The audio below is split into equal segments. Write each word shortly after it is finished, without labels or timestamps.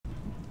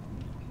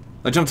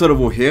I jumped out of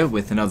war here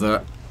with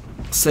another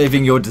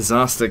Saving Your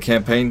Disaster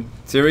campaign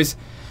series.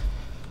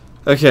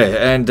 Okay,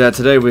 and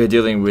today we're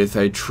dealing with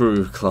a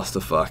true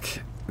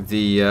clusterfuck.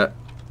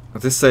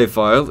 This save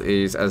file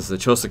is as the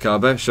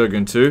Chosokabe,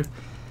 Shogun 2,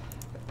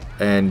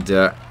 and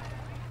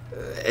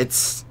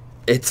it's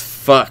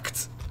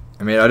fucked.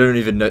 I mean, I don't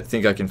even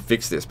think I can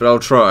fix this, but I'll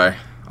try.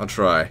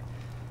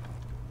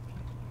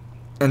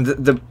 And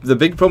the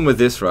big problem with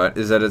this, right,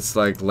 is that it's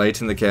like late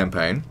in the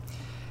campaign,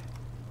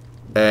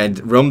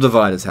 and Realm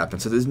Divide has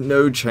happened, so there's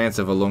no chance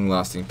of a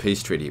long-lasting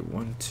peace treaty.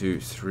 1, 2,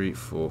 3,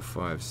 4,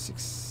 5,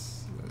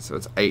 6, so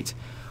it's 8.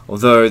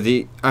 Although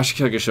the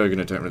Ashikaga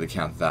Shogunate don't really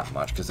count that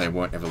much, because they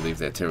won't ever leave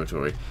their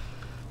territory.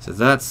 So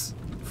that's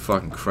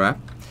fucking crap.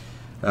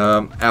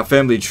 Our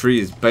family tree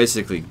is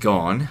basically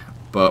gone,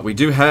 but we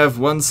do have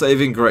one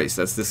saving grace.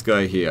 That's this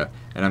guy here,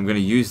 and I'm going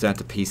to use that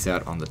to peace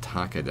out on the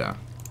Takeda.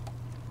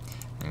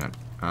 Hang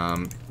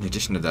on. In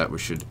addition to that, we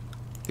should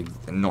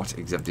not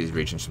exempt these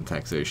regions from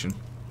taxation,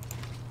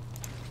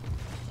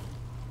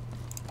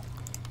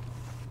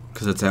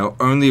 because it's our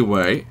only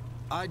way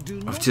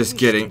of just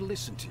getting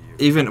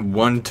even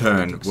one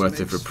turn worth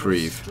of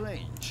reprieve.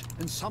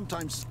 And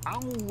sometimes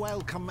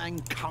unwelcome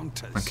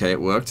encounters. Okay,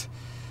 it worked.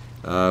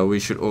 We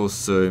should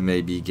also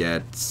maybe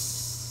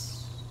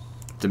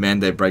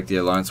demand they break the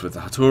alliance with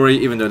the Hattori,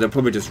 even though they'll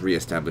probably just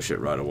re-establish it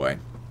right away.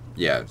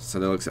 Yeah, so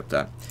they'll accept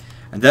that.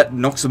 And that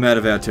knocks them out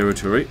of our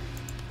territory,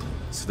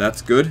 so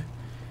that's good.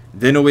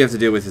 Then all we have to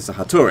deal with is the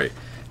Hattori.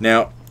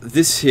 Now,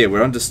 this here,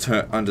 we're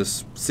under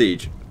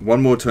siege.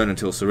 One more turn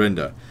until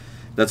surrender.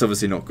 That's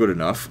obviously not good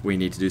enough. We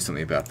need to do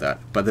something about that.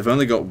 But they've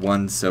only got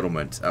one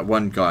settlement,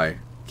 one guy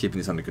keeping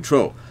this under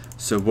control.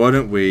 So why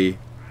don't we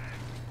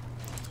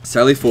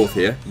sally forth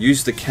here,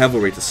 use the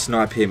cavalry to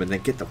snipe him, and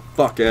then get the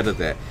fuck out of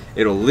there.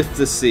 It'll lift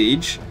the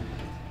siege,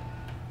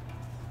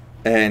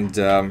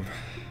 and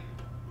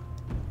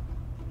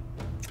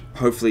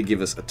hopefully give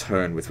us a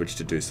turn with which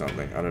to do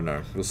something. I don't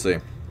know. We'll see.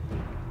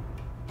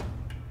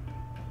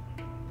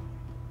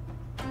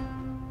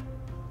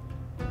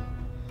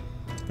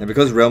 And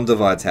because Realm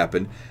Divides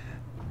happen,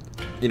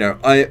 you know,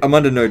 I'm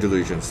under no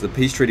delusions. The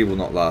peace treaty will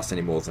not last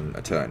any more than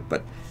a turn.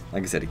 But,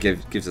 like I said,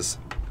 it gives us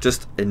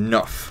just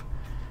enough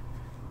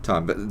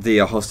time. But the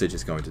hostage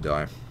is going to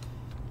die.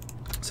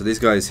 So these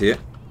guys here,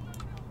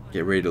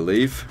 get ready to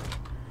leave.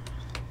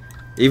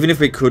 Even if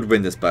we could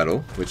win this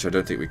battle, which I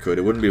don't think we could,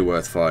 it wouldn't be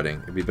worth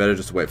fighting. It'd be better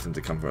just to wait for them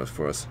to come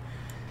for us.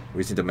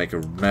 We just need to make a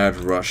mad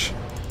rush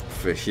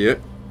for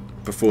here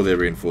before their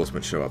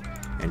reinforcements show up.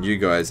 And you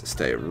guys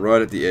stay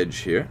right at the edge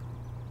here,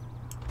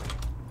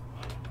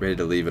 ready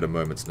to leave at a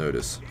moment's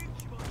notice.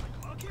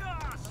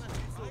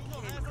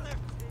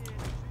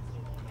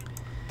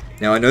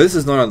 Now I know this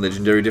is not on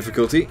legendary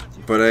difficulty,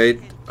 but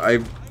I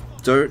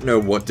don't know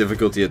what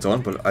difficulty it's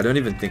on, but I don't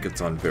even think it's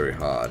on very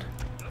hard.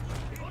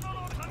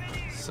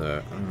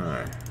 So, I don't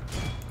know.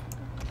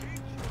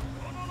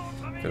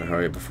 Gotta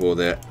hurry up before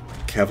their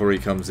cavalry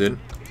comes in.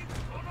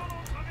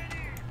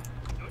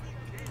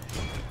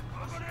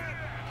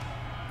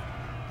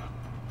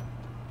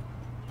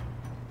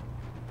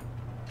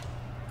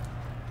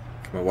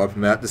 Come on, wipe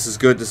him out. This is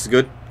good, this is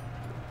good.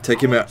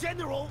 Take him out.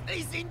 General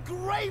is in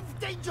grave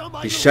danger,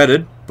 my He's lord.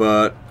 shattered,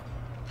 but...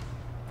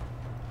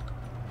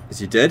 Is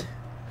he dead?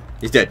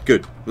 He's dead.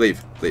 Good.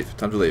 Leave. Leave.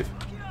 Time to leave.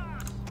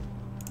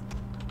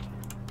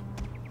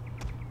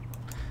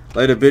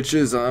 Later,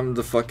 bitches. I'm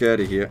the fuck out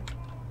of here.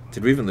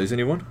 Did we even lose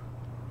anyone?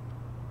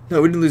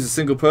 No, we didn't lose a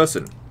single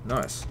person.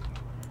 Nice.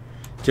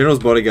 General's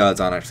bodyguards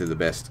aren't actually the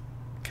best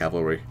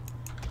cavalry.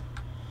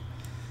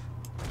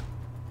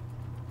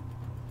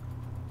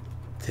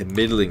 They're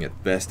middling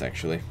at best,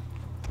 actually.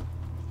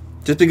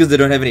 Just because they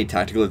don't have any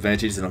tactical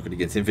advantage, they're not good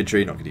against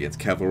infantry, not good against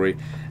cavalry.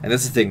 And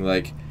that's the thing,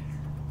 like...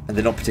 And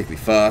they're not particularly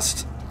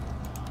fast.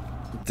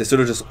 They're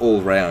sort of just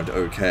all-round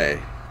okay.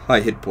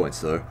 High hit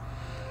points, though.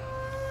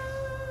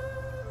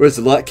 Whereas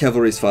the light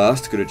cavalry is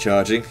fast, good at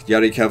charging.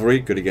 Yari cavalry,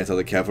 good against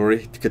other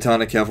cavalry.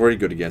 Katana cavalry,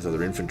 good against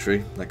other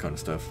infantry. That kind of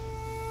stuff.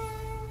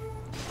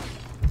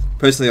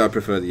 Personally, I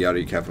prefer the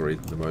Yari cavalry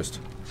the most.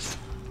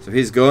 So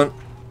he's gone.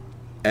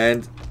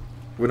 And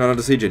we're not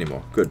under siege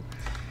anymore. Good.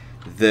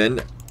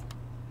 Then,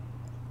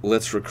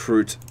 let's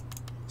recruit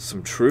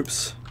some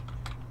troops.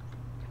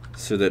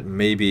 So that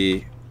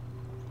maybe...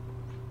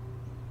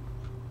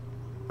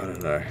 I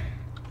don't know.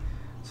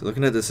 So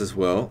looking at this as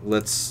well,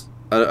 let's...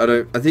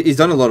 I think he's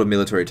done a lot of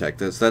military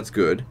tactics. That's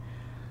good.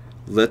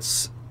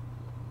 Let's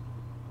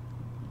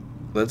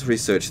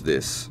research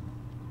this.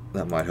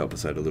 That might help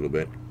us out a little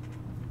bit.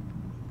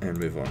 And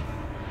move on.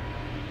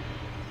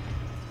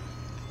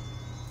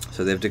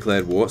 So they've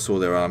declared war, saw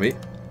their army.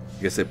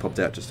 I guess they popped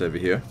out just over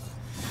here.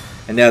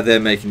 And now they're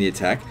making the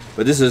attack.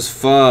 But this is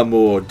far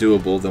more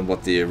doable than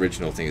what the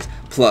original thing is.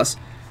 Plus,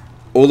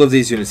 all of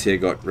these units here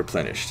got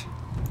replenished.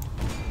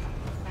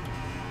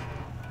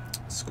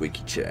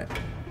 Squeaky chair.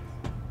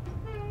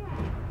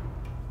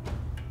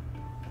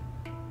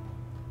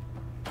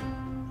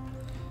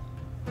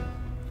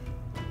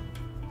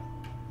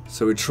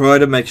 So we try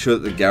to make sure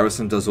that the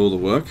garrison does all the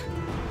work,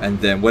 and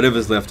then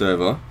whatever's left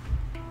over,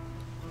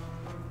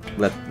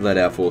 let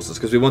our forces,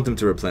 because we want them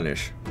to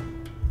replenish.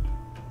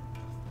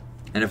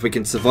 And if we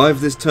can survive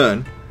this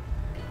turn,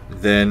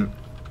 then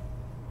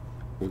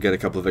we'll get a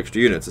couple of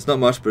extra units. It's not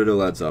much, but it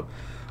all adds up.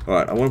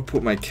 Alright, I want to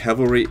put my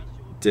cavalry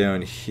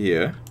down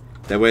here.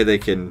 That way they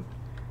can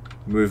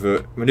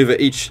maneuver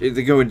each.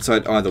 They go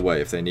inside either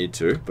way if they need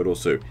to, but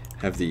also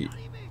have the...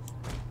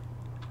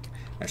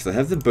 Actually, I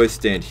have them both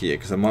stand here,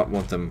 because I might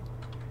want them,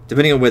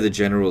 depending on where the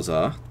generals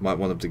are, might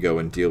want them to go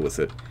and deal with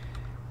it.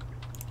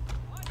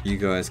 You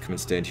guys come and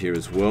stand here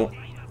as well.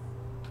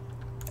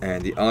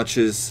 And the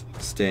archers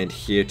stand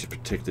here to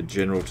protect the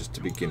general just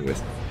to begin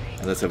with.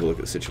 And let's have a look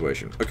at the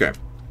situation. Okay.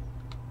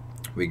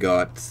 We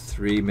got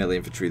 3 melee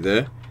infantry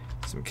there.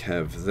 Some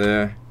cav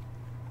there.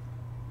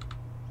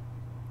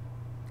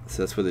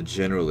 So that's where the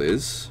general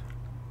is.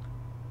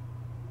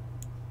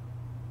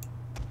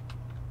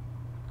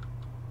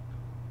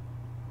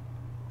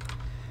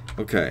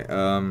 Okay,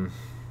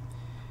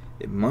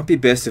 it might be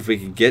best if we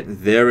could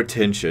get their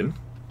attention.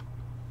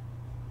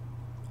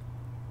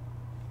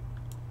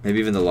 Maybe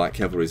even the light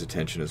cavalry's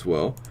attention as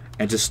well.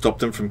 And just stop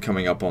them from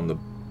coming up on the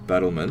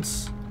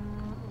battlements.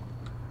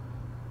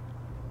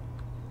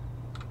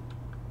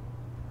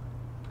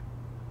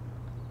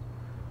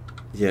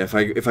 Yeah,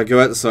 if I go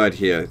out the side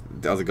here,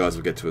 the other guys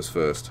will get to us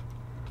first.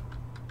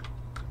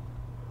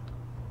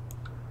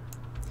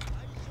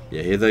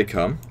 Yeah, here they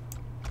come.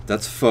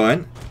 That's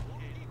fine.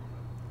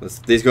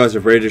 These guys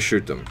are ready to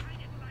shoot them.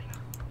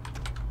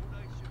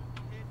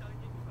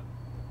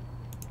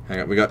 Hang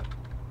on, we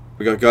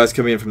got guys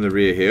coming in from the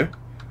rear here.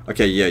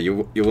 Okay, yeah,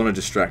 you want to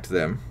distract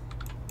them.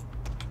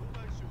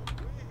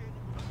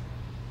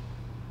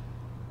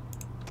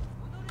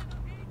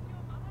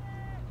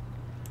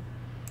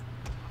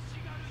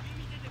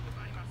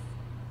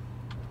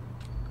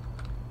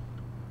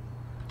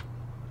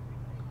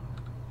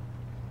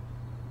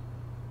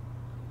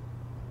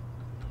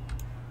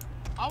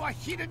 Our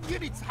hidden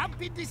units have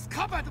been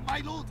discovered, my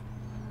lord.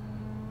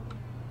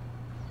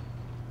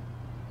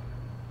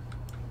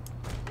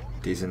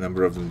 Decent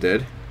number of them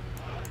dead.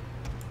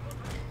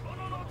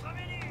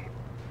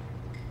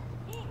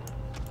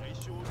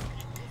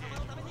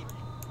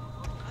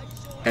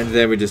 And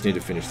then we just need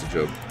to finish the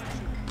job.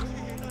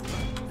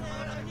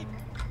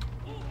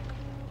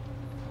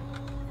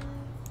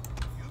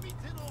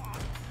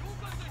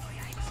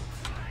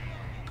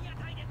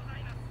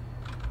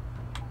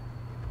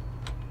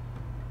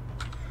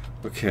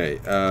 Okay,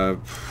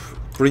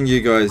 bring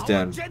you guys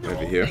down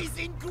over here. Is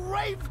in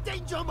grave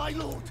danger, my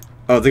lord.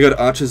 Oh, they got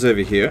archers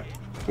over here.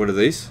 What are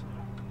these?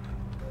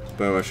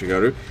 Bow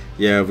Ashigaru.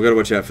 Yeah, we've got to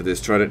watch out for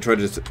this. Try to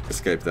just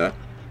escape that.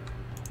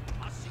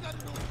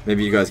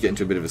 Maybe you guys get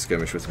into a bit of a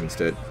skirmish with them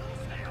instead.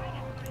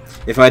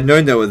 If I had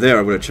known they were there,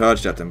 I would have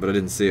charged at them, but I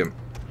didn't see them.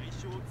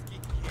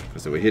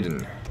 Because they were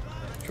hidden.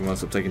 Come on,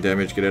 stop taking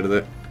damage. Get out of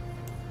there.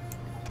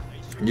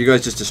 And you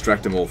guys just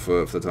distract them all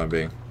for the time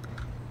being.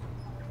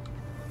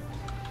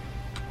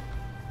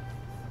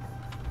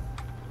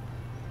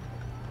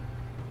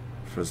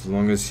 For as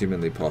long as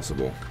humanly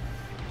possible.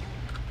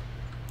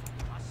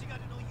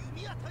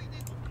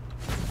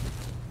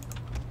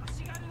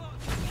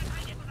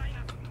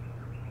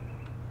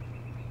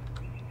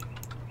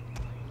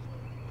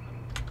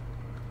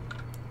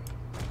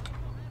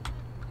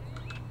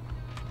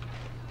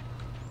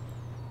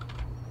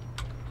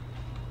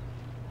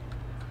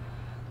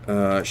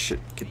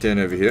 Shit, get down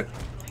over here.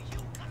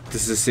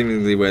 This is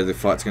seemingly where the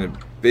fight's gonna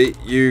be.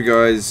 You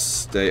guys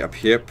stay up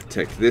here,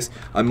 protect this.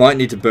 I might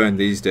need to burn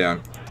these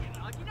down.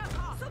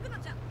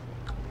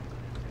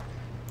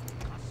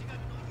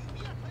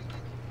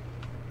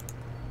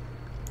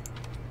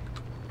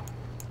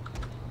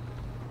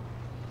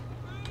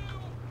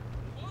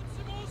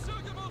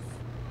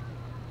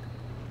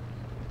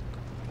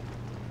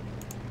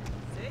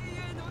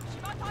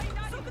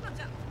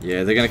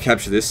 Yeah, they're gonna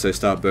capture this, so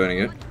start burning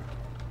it.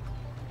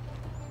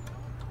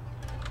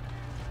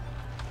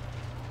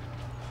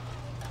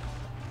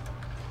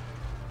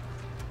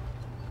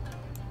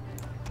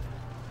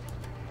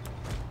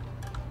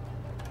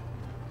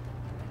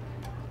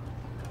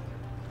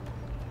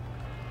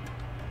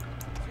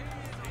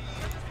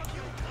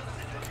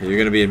 Okay, you're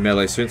gonna be in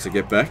melee soon, so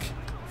get back.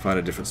 Find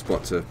a different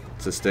spot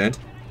to stand.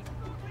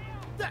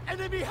 The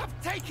enemy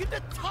have taken the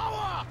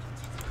tower.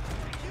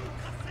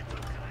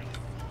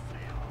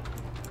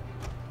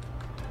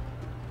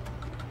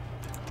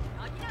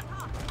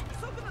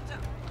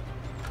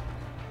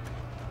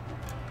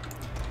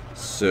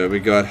 So we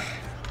got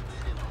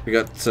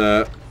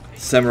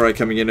samurai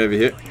coming in over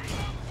here.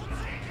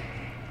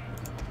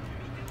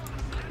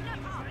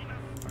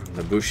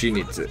 The Bushi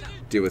need to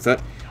deal with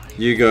that.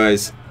 You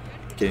guys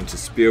get into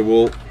spear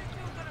wall.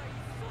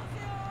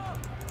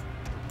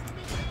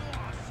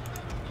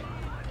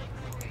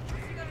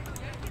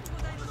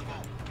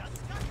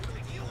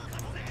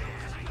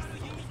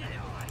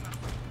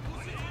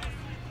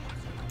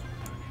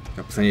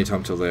 Got plenty of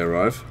time till they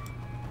arrive.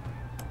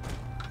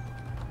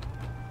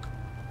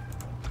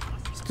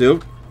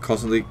 Still,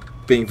 constantly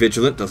being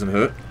vigilant doesn't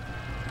hurt.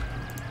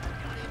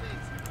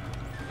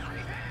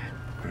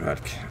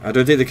 Alright, I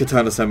don't think the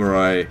Katana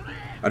Samurai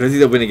I don't think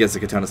they'll win against the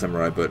Katana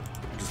Samurai, but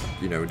just,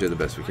 you know, we do the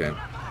best we can.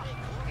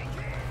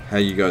 How are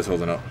you guys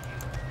holding up?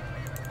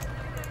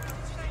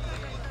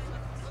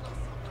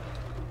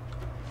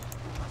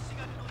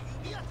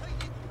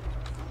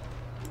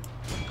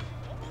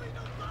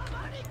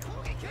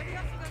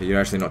 Okay,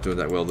 you're actually not doing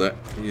that well there.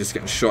 You're just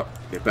getting shot.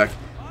 Get back.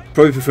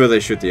 Probably prefer they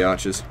shoot the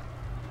archers.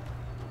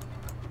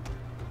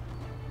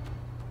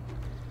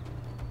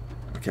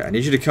 Okay, I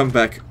need you to come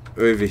back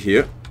over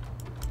here.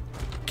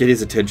 Get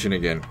his attention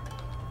again.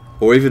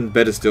 Or even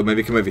better still,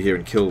 maybe come over here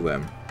and kill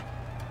them.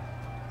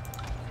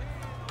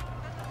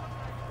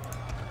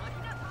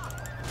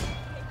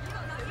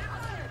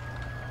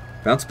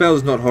 Bounce Bell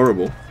is not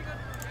horrible.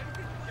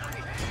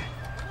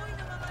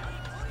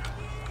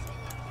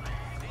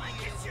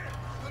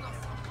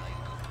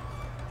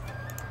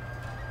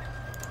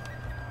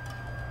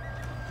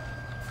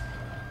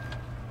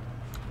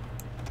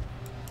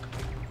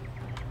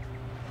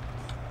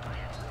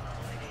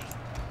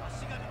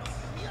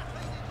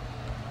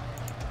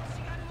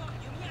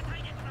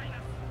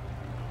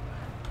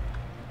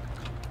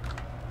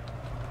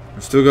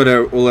 We've still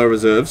got all our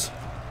reserves.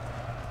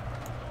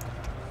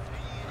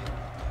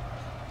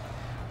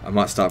 I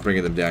might start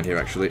bringing them down here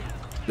actually.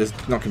 There's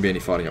not going to be any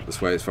fighting up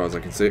this way as far as I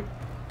can see.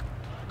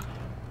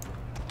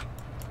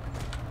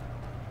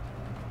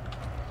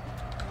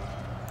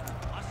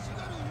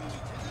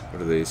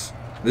 What are these?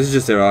 This is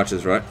just their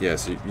archers, right? Yeah,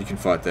 so you can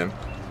fight them.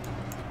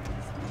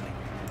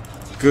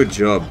 Good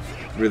job.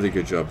 Really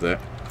good job there.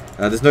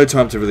 There's no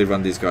time to really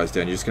run these guys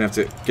down. You're just going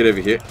to have to get over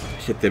here,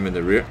 hit them in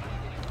the rear.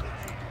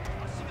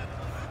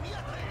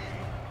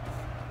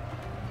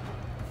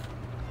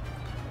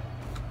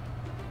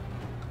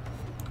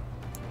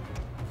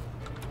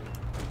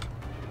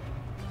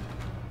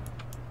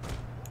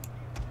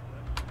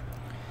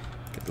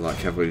 Get the light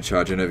cavalry to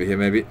charge in over here,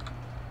 maybe.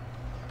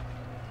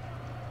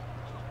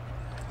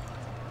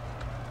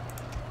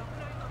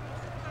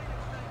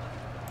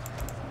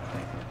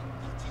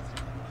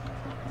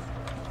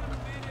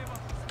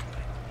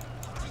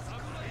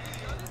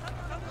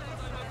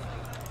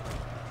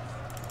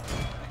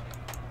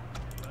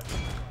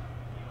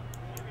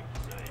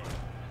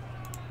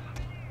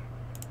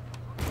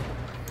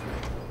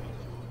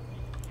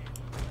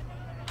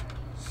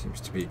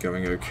 Seems to be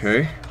going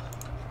okay.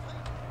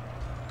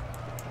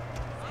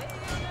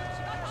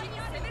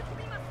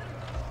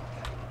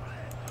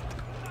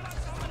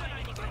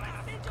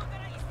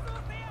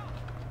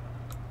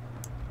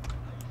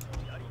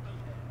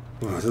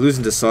 Oh, they're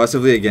losing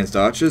decisively against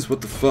archers?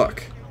 What the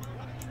fuck?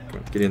 Come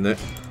on, get in there.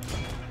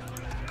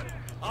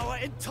 Our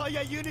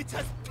entire unit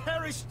has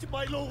perished,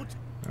 my lord.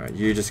 Alright,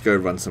 you just go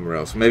run somewhere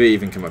else. Maybe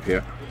even come up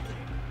here.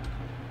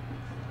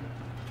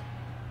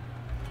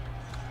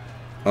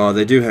 Oh,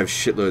 they do have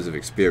shitloads of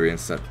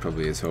experience. That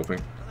probably is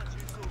helping.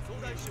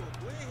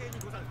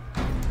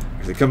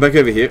 So come back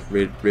over here.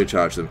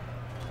 Recharge them.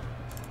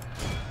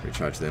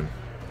 Recharge them.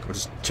 Or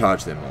just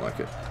charge them, I like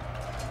it.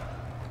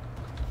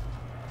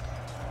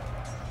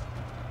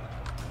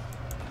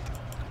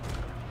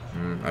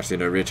 Actually,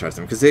 no, recharge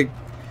them. Because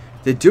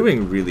they're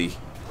doing really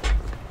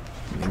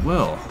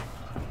well.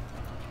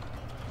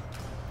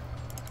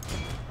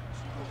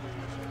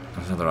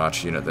 There's another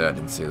archer unit there. I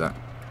didn't see that.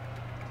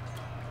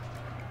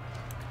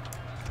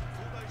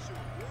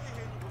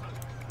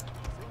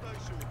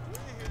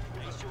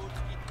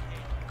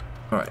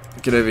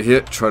 Alright, get over here.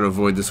 Try to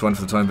avoid this one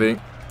for the time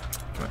being.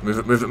 Come on, move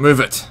it, move it, move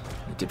it!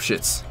 You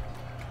dipshits.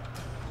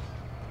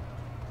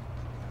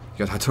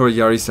 You got Hattori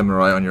Yari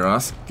Samurai on your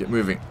ass. Get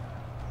moving.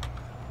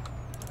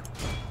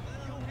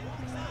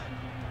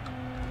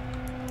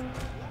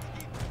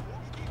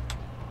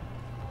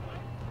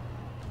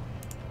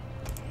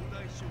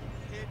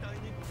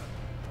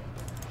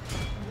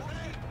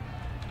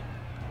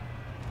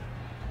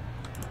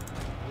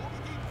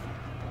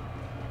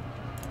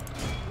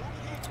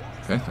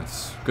 Okay,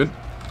 that's good.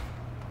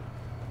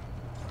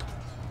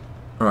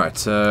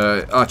 Alright,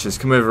 archers,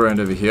 come over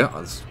here.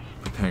 I was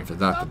preparing for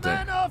that, but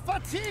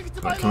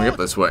they're coming up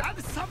this way.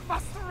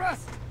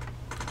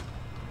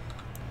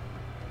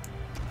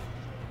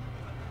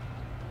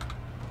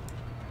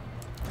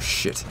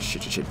 Shit.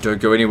 Don't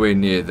go anywhere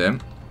near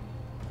them.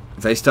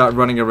 If they start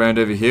running around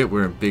over here,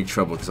 we're in big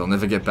trouble, because I'll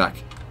never get back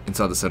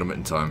inside the settlement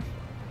in time.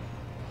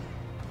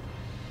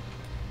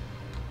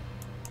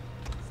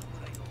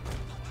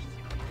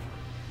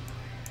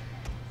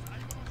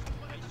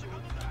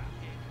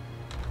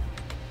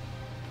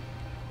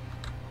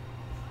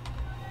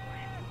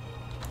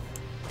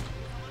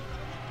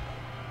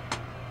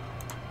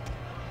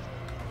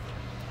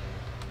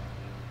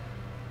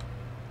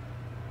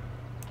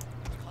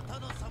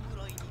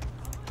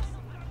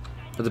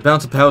 But the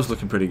balance of power is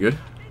looking pretty good.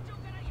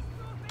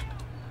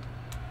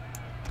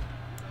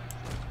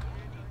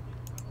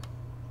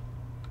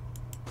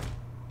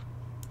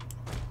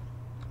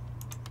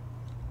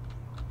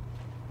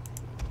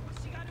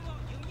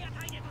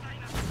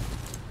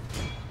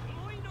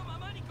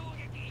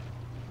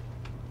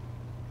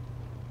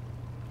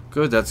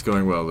 Good, that's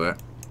going well there.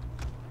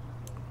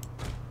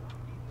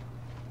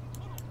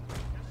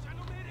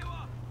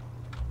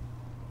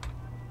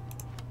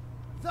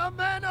 The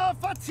men are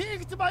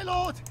fatigued, my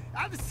lord,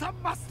 and some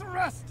must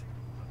rest.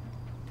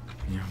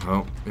 Yeah,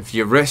 well, if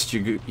you rest,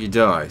 you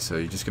die, so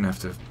you're just gonna have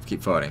to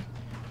keep fighting.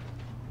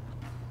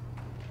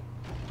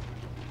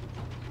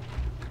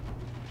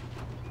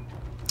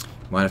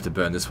 Might have to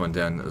burn this one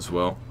down as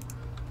well.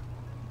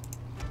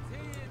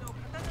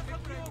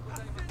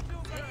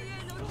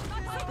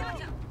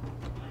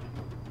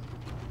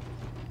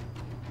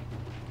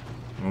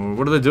 Well,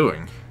 what are they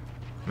doing?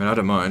 I mean, I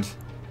don't mind.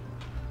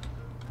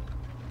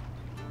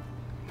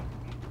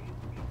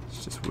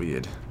 It's just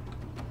weird.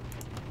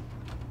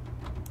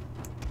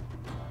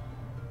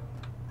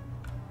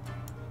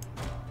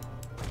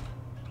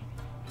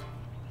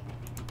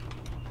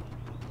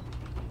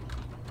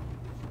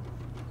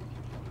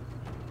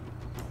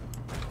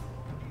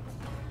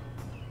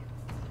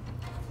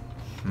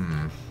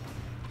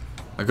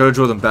 I gotta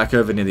draw them back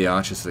over near the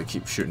archers so they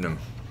keep shooting them.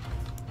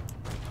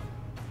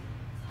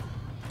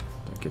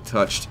 Don't get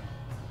touched.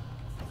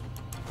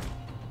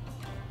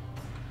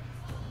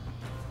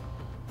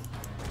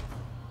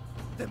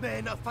 The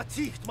men are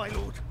fatigued, my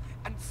lord,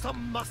 and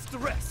some must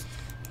rest.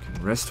 You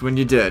can rest when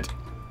you're dead.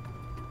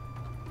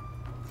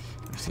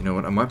 Actually, you know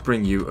what? I might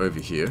bring you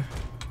over here.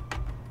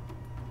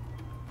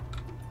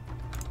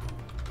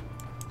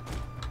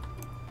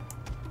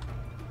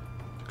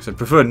 Because I'd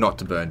prefer not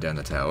to burn down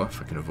the tower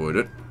if I can avoid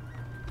it.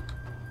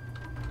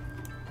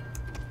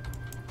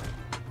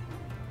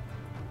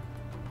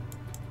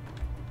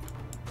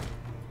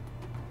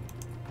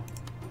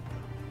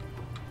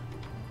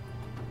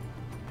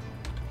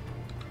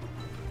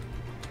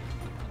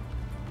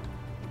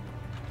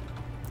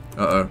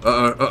 Uh-oh,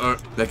 uh-oh, uh-oh.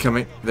 They're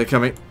coming, they're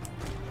coming.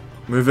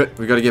 Move it.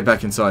 We gotta get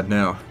back inside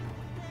now.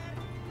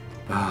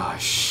 Ah,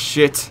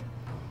 shit.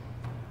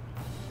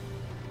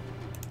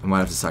 I might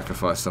have to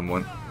sacrifice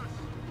someone.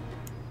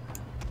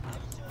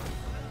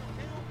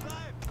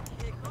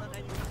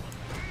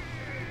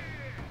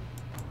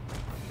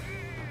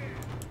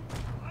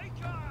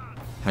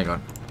 Hang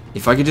on.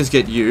 If I could just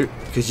get you,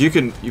 because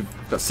you've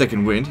got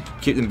second wind,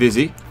 keep them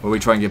busy while we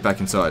try and get back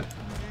inside.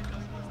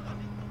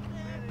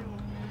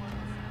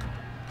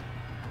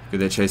 Good,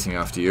 they're chasing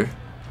after you.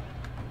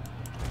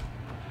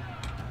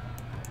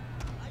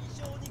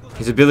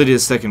 His ability to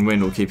second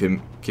wind will keep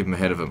him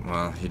ahead of him.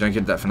 Well, you don't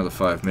get that for another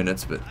 5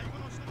 minutes, but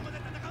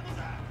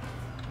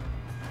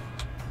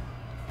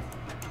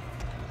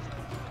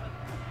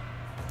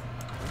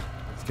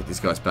let's get these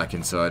guys back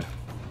inside.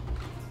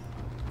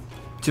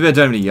 Too bad I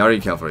don't have any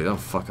Yari cavalry. They'll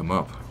fuck them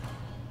up.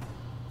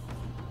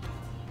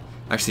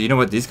 Actually, you know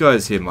what? These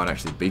guys here might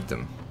actually beat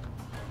them.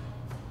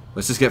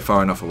 Let's just get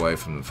far enough away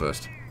from them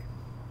first.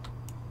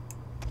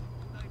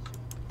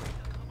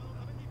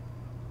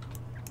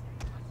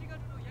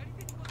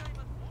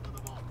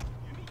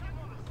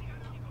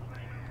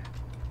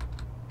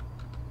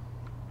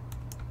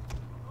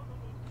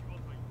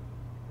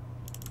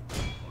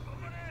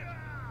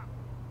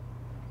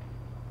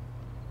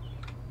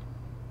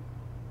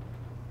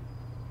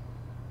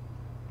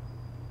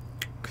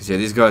 Because, yeah,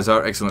 these guys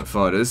are excellent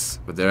fighters,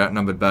 but they're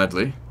outnumbered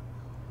badly.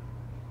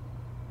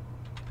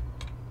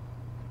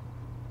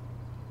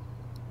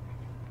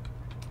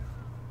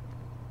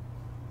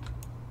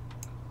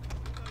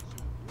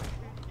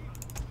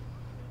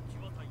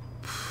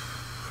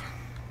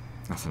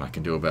 Nothing I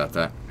can do about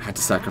that. Had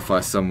to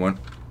sacrifice someone.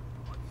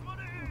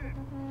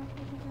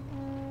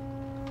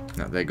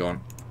 No, they're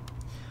gone.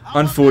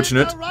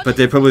 Unfortunate, but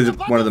they're probably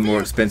one of the more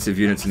expensive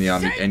units in the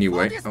army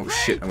anyway. Oh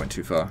shit, I went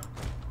too far.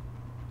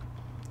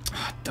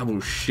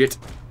 Double shit.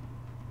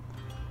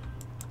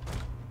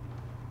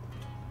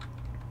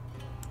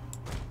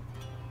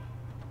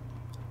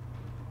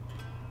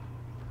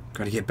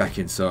 Gotta get back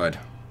inside.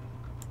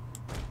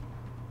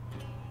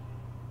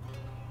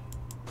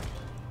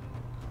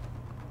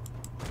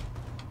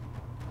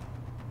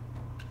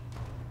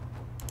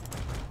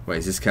 Wait,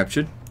 is this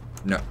captured?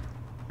 No.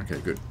 Okay,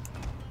 good.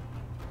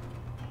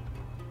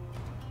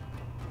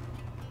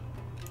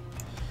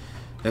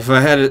 If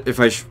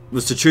I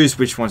was to choose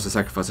which ones to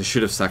sacrifice, I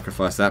should have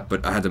sacrificed that,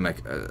 but I had to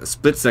make a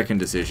split-second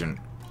decision,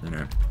 you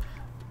know.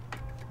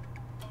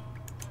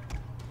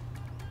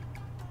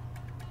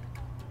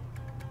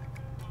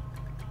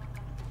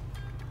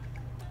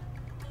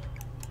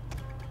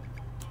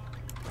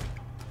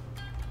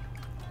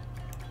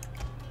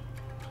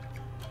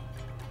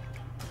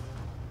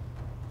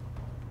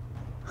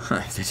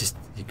 They just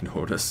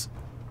ignored us.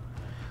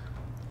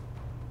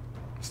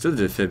 Still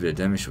did a fair bit of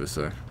damage to us,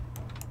 though.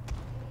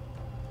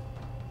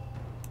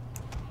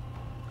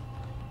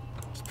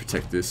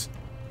 Protect this.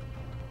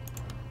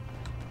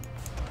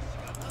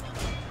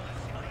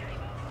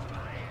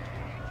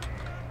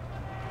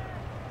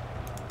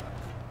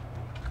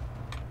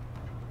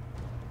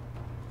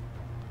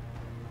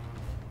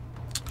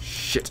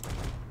 Shit.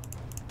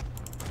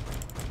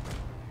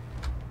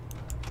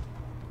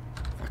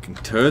 Fucking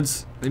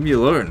turds. Leave me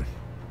alone.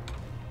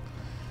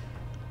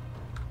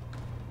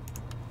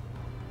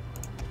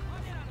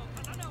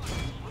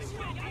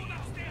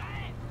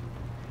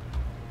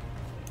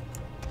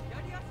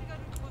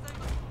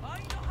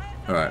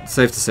 Alright,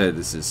 safe to say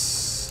this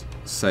is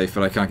safe,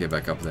 but I can't get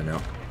back up there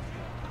now.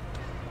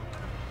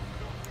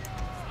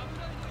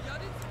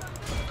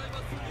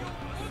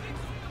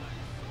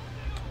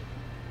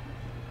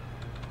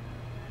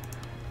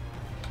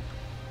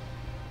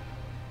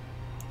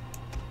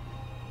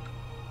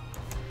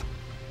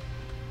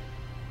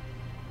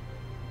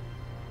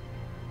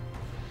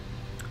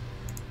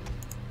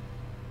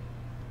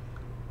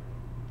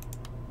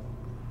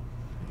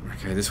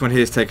 Okay, this one here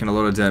has taken a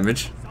lot of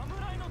damage.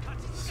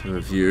 So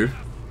have you.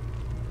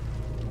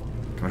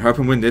 Come on, hope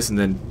and win this and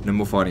then no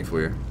more fighting for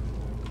you.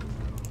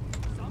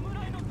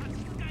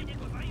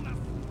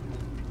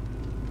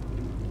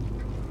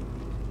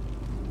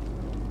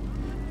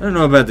 I don't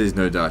know about these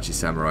Nodachi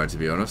samurai, to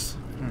be honest.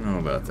 I don't know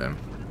about them.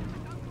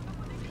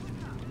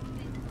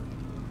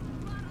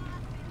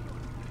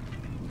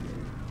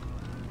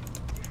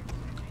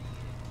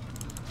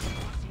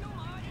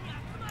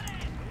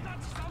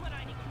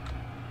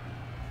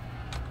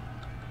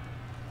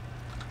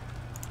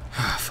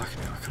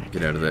 Fucking hell, I can't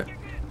get out of there.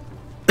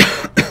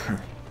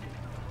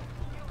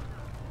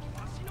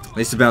 At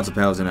least the bounce of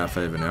power's in our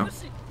favor now.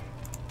 This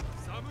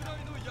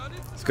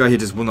guy here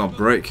just will not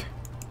break.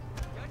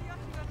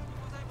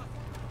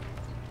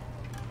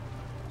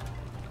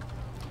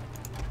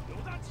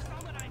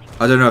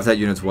 I don't know if that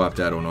unit's wiped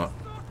out or not.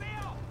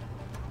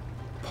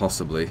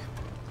 Possibly.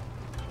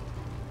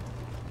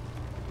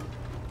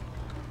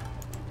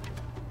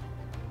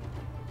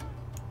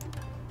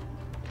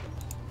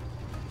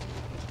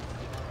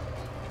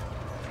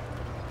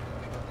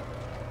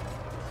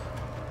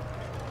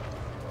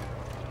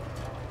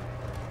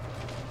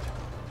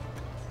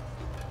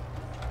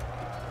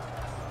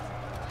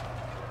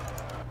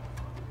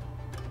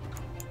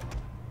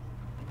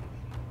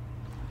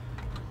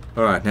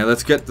 Alright, now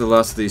let's get the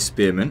last of these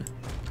spearmen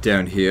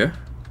down here.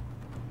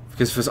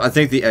 Because I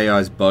think the AI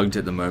is bugged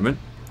at the moment.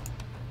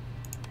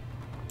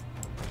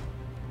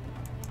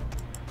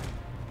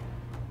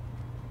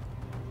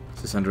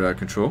 Is this under our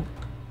control?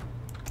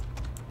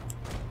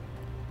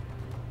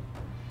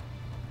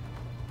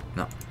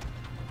 No.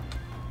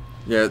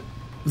 Yeah,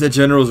 the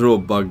generals are all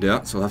bugged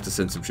out, so I'll have to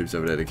send some troops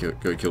over there to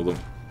go kill them.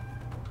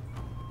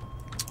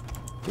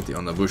 Get the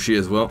Onabushi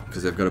as well,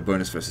 because they've got a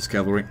bonus versus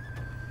cavalry.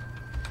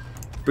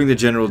 Bring the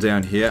general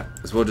down here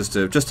as well, just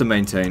to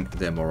maintain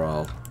their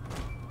morale.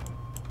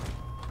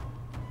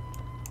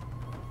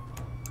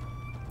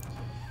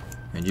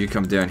 And you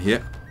come down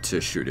here to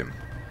shoot him.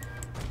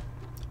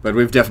 But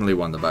we've definitely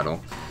won the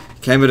battle.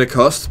 Came at a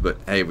cost, but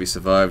hey, we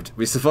survived.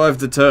 We survived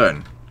the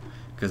turn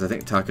because I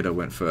think Takeda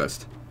went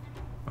first.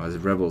 Oh, there's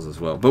rebels as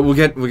well, but we'll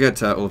get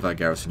all of our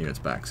garrison units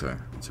back, so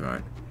it's all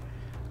right.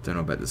 Don't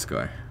know about this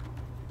guy.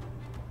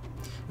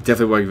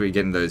 Definitely won't be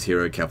getting those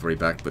hero cavalry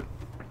back, but.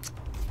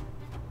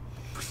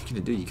 To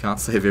do, you can't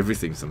save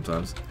everything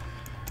sometimes.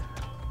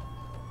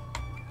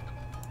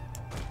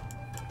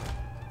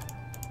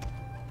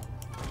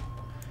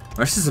 I'm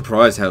actually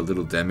surprised how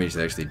little damage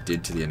they actually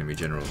did to the enemy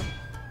general.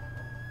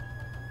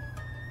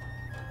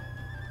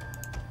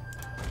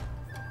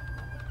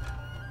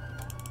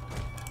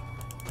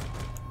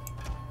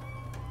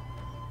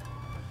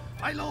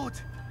 My lord,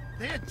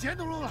 their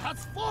general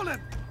has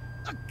fallen.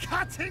 A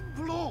cutting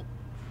blow.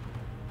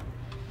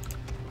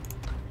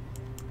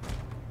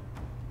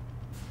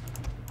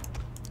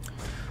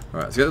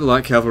 Alright, let's get the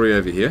light cavalry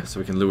over here so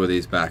we can lure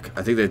these back.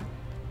 I think they're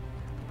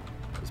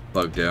just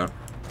bugged out.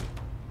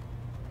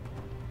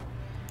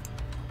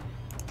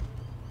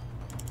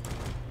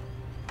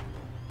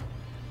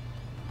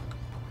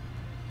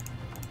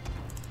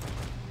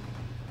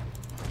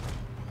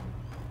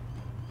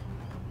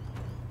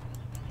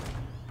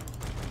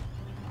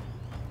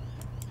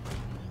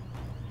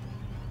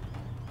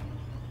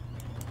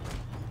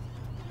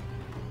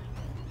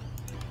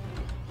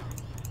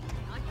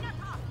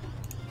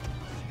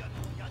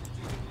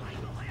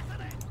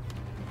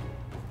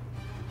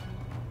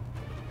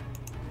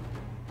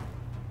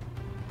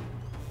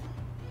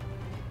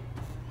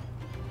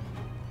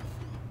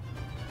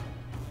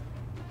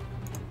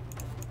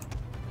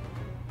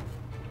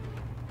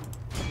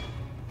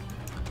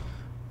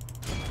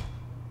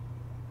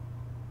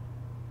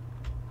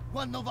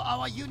 One of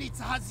our units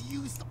has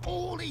used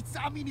all its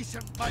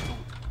ammunition, my lord.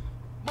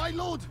 My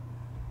lord,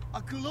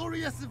 a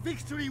glorious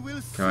victory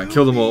will soon Can I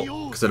kill them be all?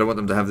 yours. Because I don't want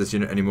them to have this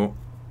unit anymore.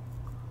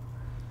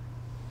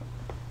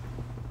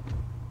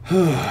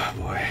 Oh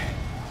boy.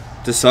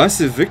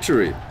 Decisive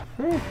victory.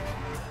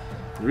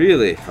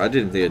 Really? I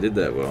didn't think I did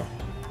that well.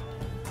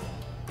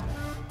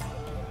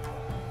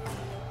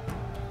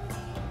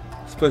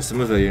 I suppose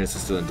some of our units are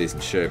still in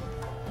decent shape.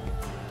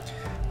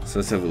 So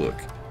let's have a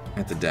look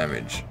at the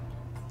damage.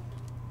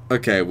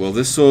 Okay, well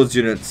this swords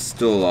unit's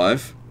still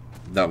alive.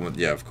 That one,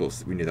 yeah, of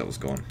course, we knew that was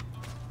gone.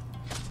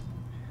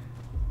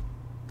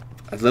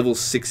 At level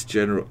 6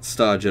 general,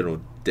 star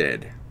general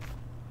dead.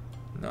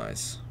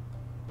 Nice.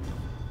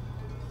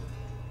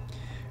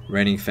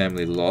 Reigning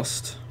family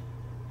lost.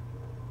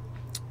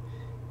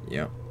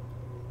 Yeah.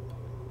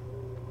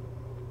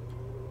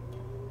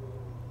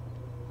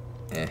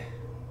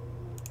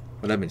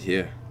 What happened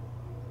here?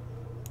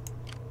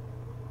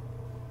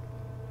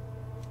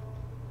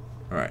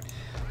 Alright.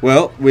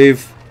 Well, we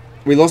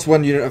lost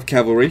 1 unit of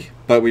cavalry,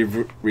 but we've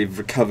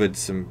recovered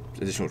some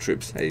additional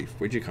troops. Hey,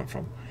 where'd you come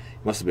from? You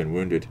must have been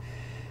wounded.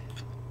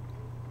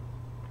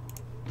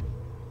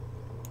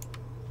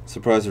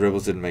 Surprised the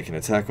rebels didn't make an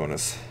attack on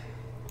us.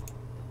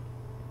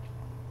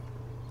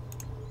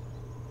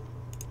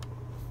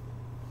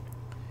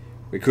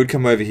 We could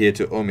come over here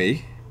to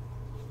Omi.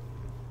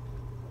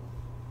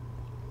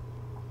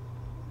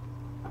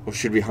 Or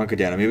should we hunker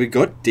down? I mean, we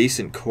got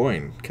decent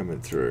coin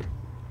coming through.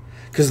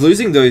 Because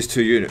losing those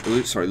 2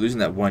 units... Sorry, losing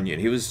that 1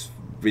 unit, he was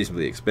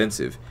reasonably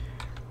expensive.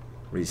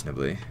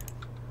 Reasonably.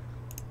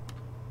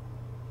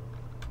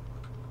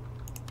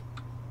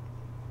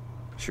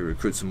 Should we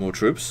recruit some more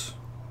troops?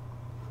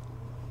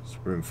 There's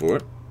room for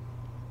it.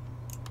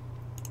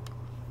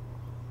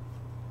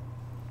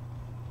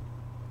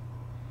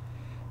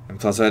 And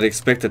plus, I'd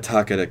expect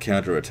Ataka to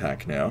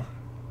counterattack now.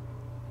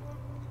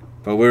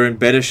 But we're in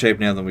better shape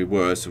now than we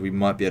were, so we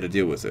might be able to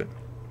deal with it.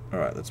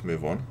 Alright, let's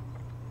move on.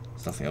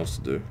 There's nothing else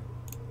to do.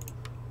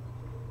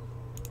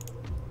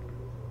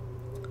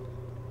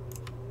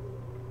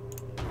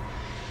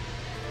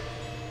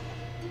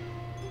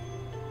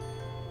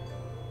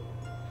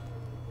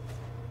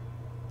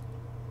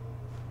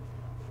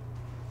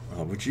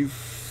 Oh, would you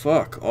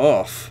fuck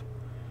off?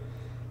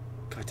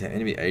 Goddamn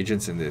enemy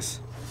agents in this.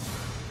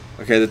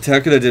 Okay, the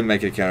Takeda didn't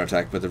make a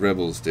counterattack, but the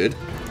rebels did.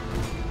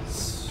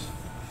 It's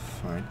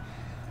fine.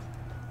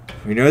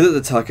 We know that the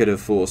Takeda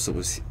force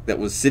that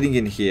was sitting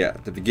in here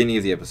at the beginning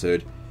of the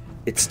episode,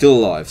 it's still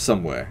alive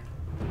somewhere.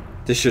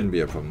 This shouldn't be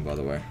a problem, by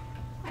the way.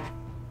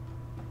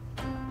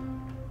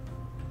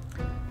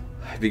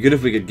 It'd be good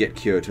if we could get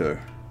Kyoto,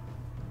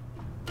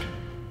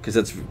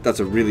 because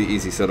that's a really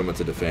easy settlement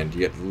to defend.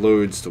 You get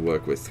loads to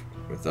work with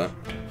that.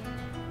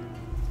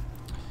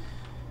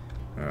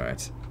 All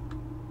right.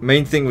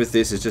 Main thing with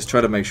this is just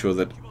try to make sure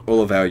that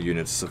all of our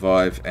units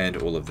survive and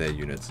all of their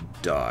units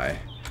die.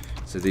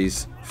 So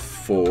these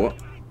 4,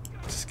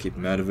 just keep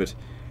them out of it.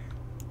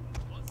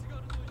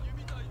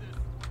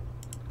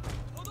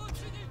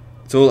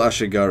 It's all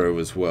Ashigaru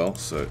as well,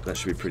 so that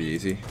should be pretty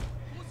easy.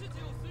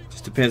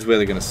 Just depends where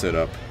they're going to set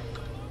up.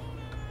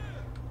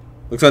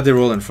 Looks like they're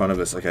all in front of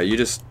us. Okay, you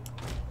just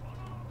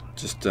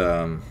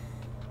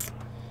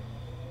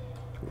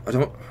I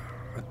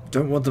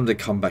don't want them to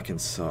come back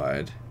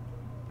inside.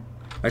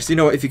 Actually, you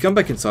know what? If you come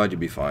back inside, you'll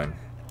be fine.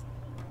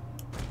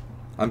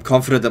 I'm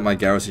confident that my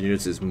garrison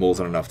units is more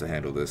than enough to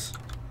handle this.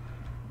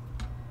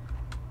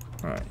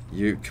 Alright,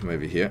 you come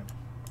over here.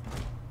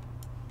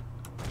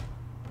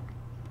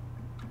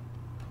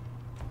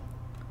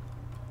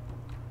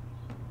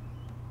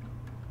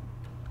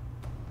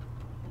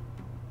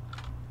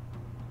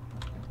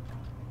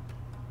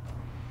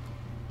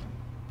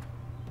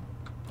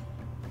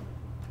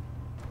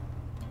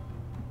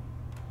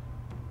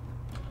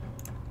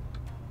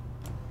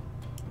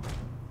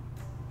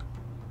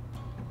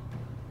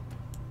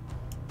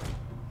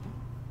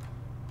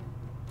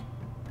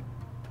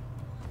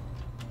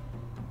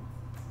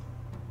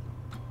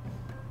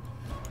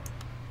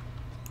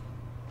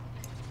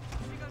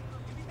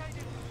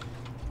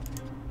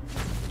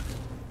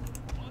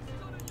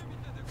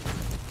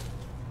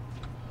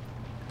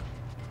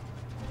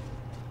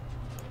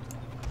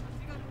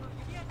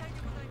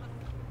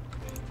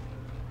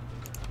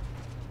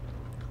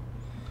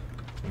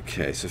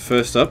 Okay, so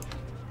first up,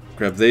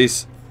 grab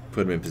these,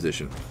 put them in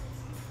position.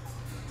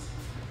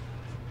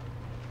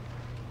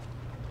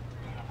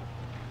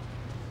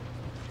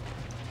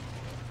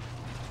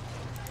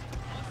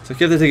 So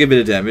okay if they take a bit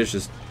of damage,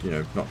 just, you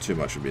know, not too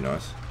much would be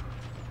nice.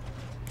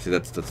 See,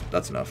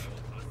 that's enough.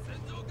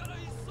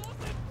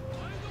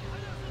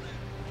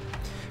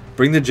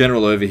 Bring the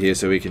general over here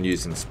so we can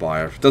use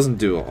Inspire. It doesn't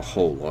do a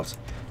whole lot,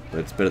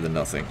 but it's better than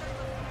nothing.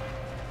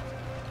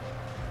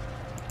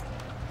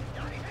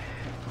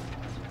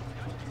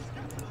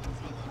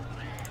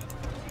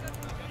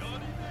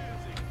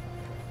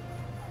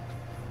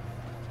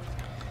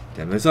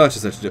 Damn, those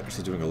archers are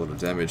actually doing a lot of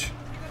damage.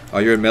 Oh,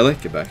 you're in melee?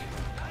 Get back.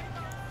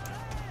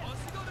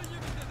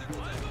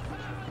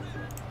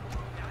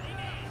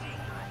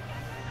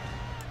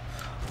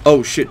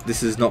 Oh shit,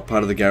 this is not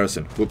part of the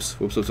garrison. Whoops,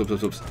 whoops, whoops, whoops,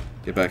 whoops, whoops.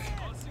 Get back.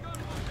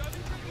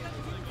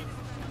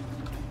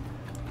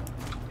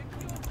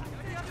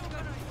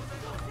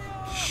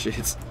 Shit.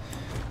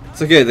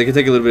 It's okay, they can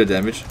take a little bit of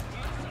damage.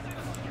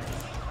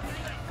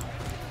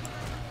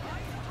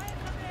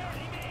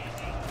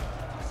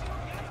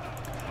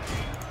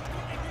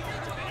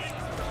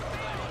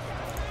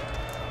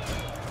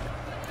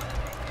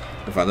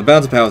 Fine, the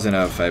balance of power is in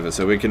our favour,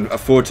 so we can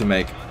afford to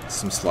make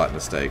some slight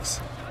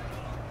mistakes.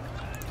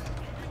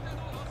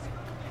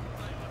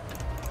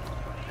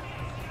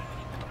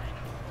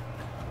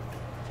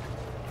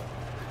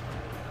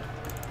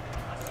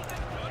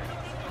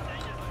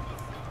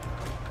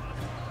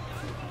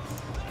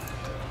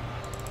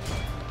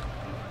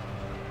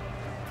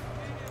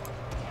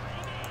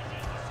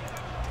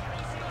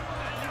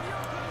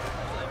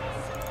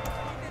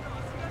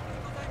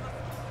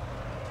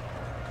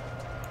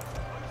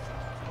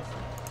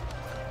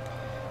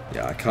 Yeah,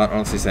 Yeah, I can't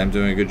honestly say I'm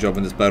doing a good job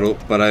in this battle,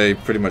 but I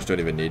pretty much don't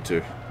even need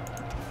to.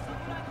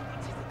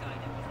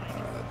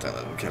 Don't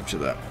let them capture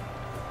that.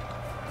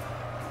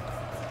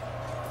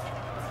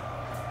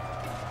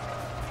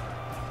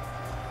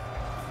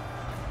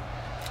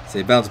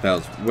 See, bounce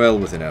power's well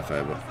within our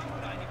favour.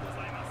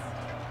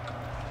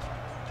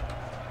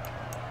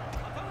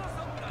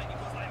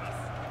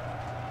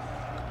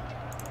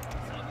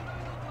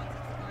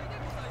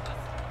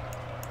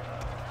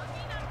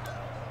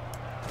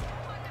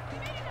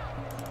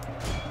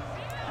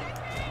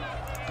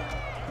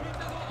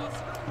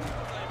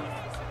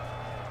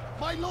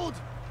 My lord,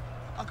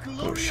 a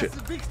glorious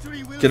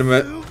victory will Get him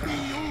out. soon be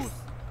yours.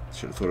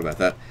 Should have thought about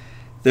that.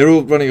 They're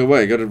all running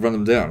away. Got to run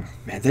them down.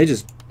 Man, they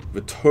just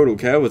were total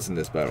cowards in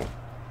this battle.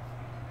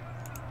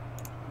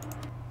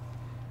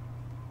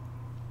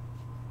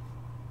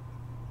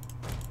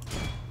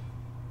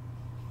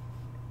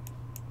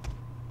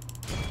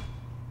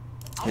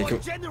 Our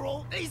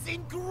general is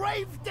in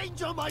grave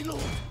danger, my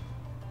lord. What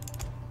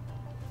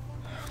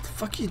the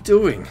fuck are you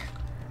doing?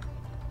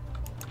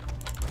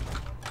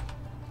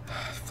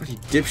 Bloody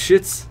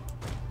dipshits.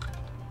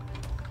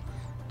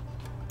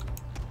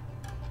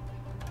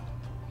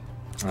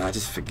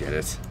 Just forget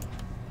it.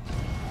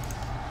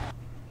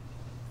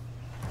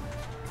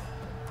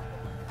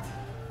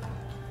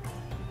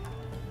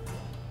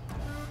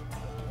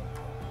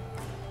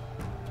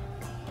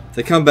 If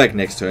they come back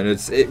next turn,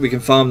 we can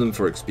farm them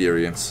for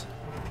experience.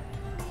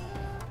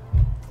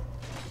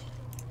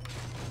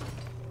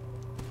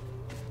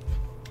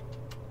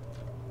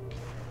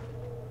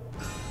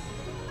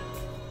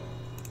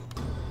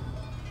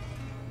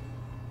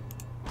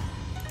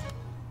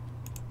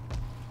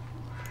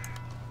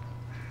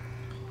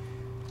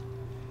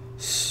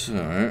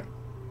 So,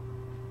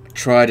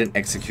 tried and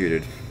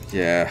executed.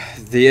 Yeah,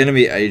 the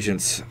enemy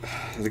agents,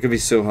 they're gonna be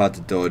so hard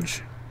to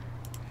dodge.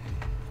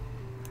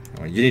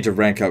 Oh, you need to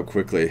rank up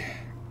quickly.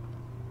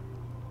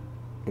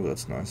 Oh,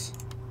 that's nice.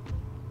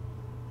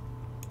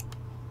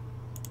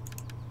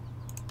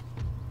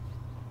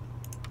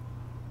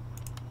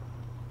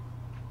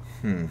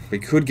 We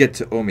could get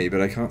to Omi,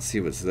 but I can't see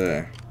what's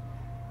there.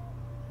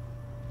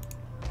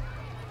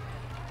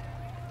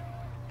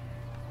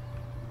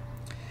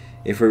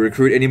 If we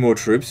recruit any more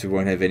troops, we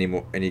won't have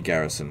any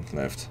garrison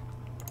left.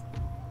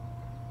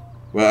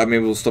 Well, I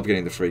mean, we'll stop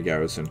getting the free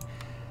garrison.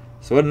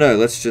 So I don't know,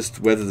 let's just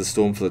weather the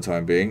storm for the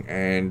time being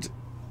and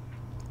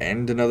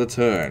end another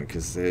turn,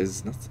 because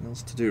there's nothing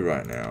else to do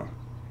right now.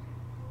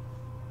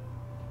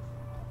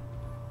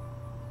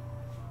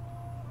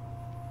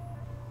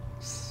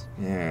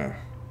 Yeah.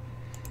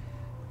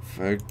 If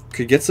I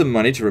could get some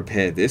money to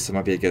repair this, I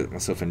might be able to get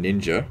myself a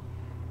ninja.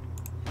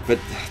 But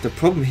the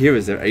problem here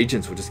is their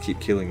agents will just keep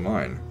killing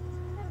mine.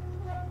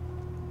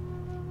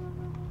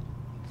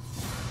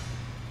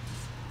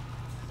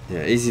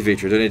 Yeah, easy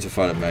victory. I don't need to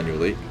fight it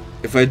manually.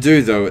 If I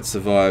do, though, it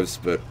survives,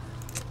 but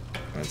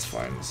that's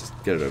fine. Let's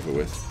just get it over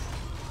with.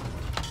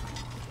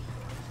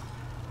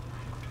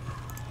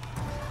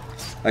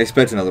 I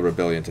expect another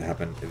rebellion to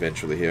happen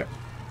eventually here.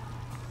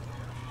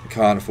 I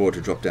can't afford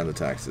to drop down the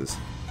taxes.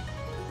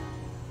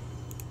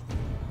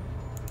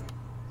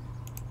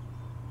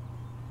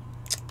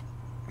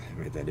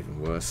 I made that even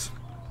worse.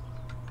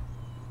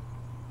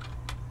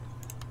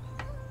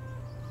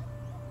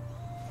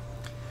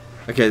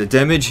 Okay, the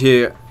damage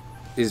here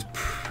is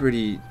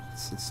pretty...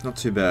 It's not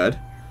too bad.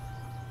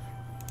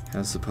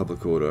 How's the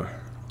public order?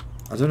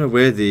 I don't know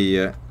where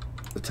the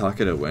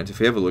Takeda went. If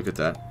we have a look at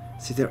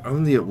that. See, they're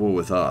only at war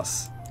with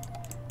us.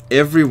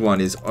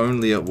 Everyone is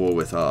only at war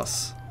with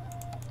us.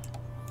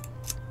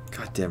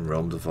 Goddamn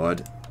realm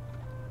divide.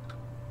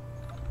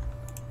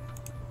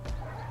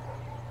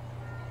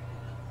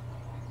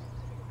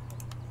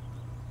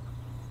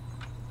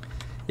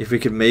 If we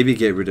could maybe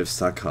get rid of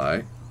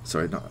Sakai.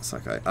 Sorry, not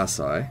Sakai.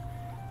 Asai.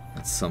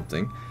 That's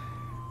something.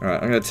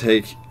 Alright, I'm going to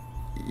take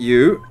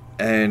you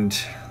and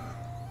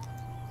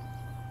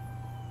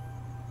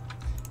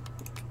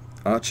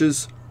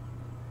archers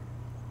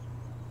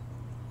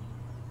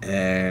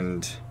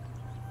and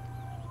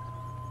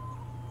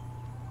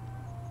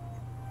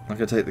I'm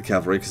going to take the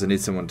cavalry because I need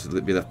someone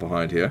to be left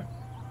behind here.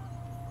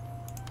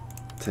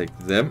 Take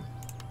them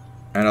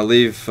and I'll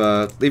leave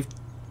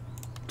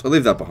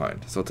that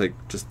behind, so I'll take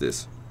just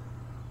this.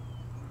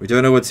 We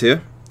don't know what's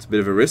here. It's a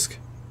bit of a risk.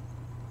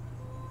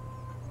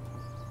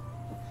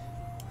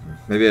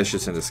 Maybe I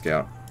should send a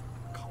scout.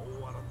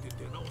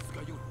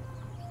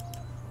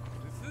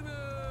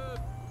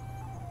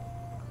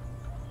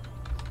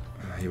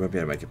 He won't be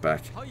able to make it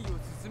back.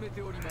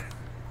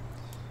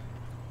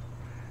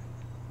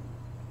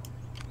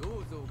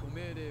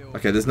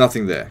 Okay, there's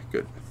nothing there.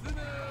 Good.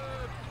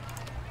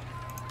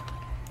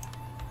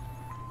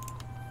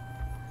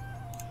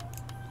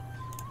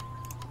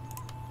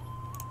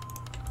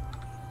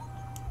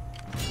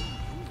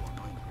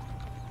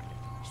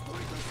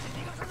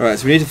 Alright,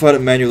 so we need to fight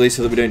it manually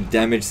so that we don't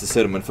damage the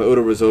settlement. If I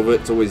auto-resolve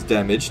it, it's always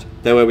damaged.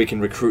 That way we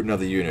can recruit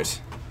another unit.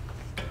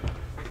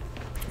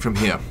 From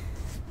here.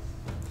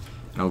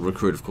 And I'll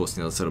recruit, of course,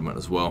 the other settlement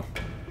as well.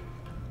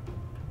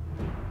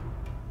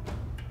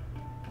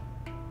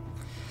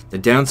 The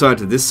downside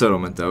to this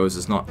settlement, though, is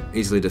it's not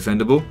easily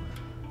defendable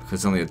because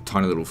it's only a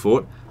tiny little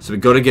fort. So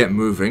we've got to get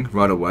moving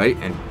right away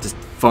and just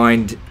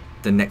find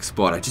the next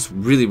spot. I just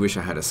really wish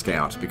I had a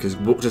scout, because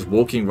just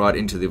walking right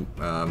into the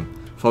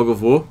fog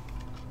of war,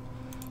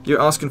 you're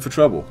asking for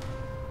trouble.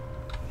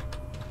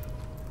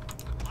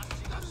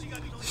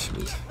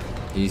 Sweet.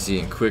 Easy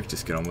and quick,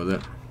 just get on with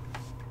it.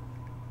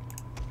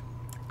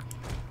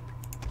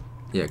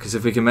 Yeah, because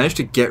if we can manage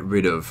to get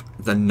rid of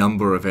the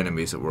number of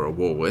enemies that we're at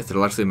war with,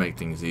 it'll actually make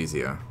things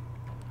easier.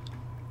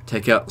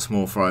 Take out the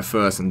small fry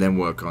first and then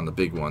work on the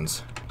big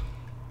ones.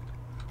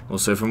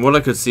 Also, from what I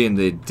could see in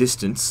the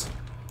distance,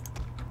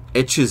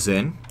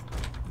 Echizen,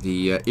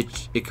 the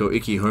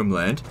Iko-Iki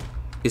homeland,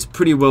 is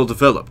pretty well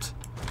developed.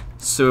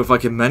 So if I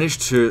can manage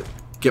to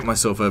get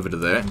myself over to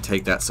there and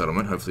take that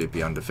settlement, hopefully it'd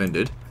be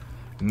undefended,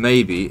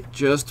 maybe,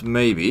 just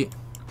maybe,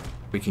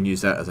 we can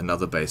use that as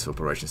another base of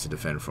operations to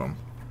defend from.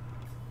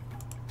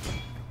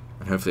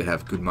 And hopefully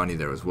have good money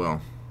there as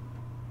well.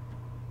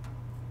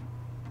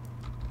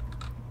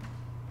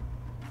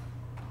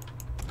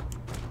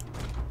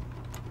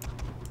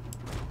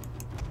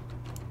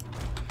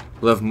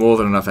 We'll have more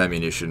than enough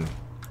ammunition.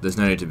 There's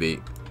no need to be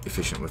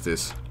efficient with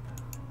this.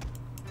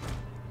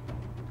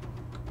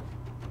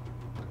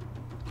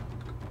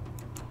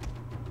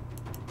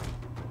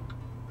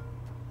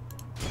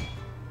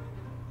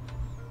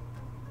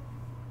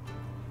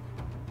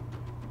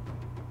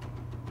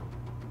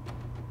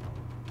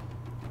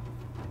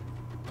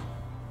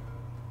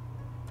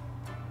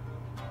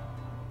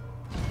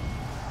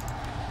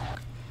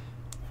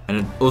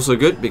 And also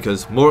good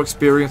because more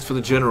experience for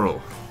the general,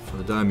 for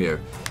the daimyo.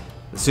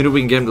 The sooner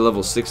we can get him to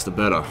level 6, the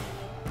better.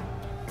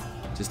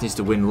 Just needs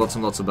to win lots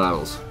and lots of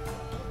battles.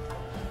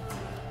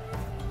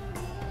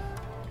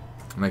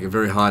 Make it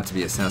very hard to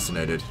be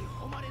assassinated.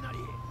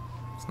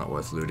 It's not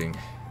worth looting.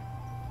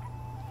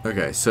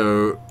 Okay,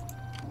 so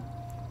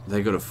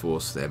they got a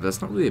force there, but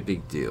that's not really a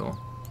big deal.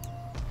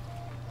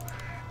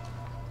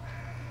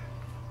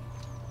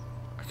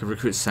 I can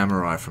recruit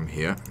samurai from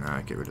here.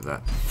 Nah, get rid of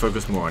that.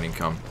 Focus more on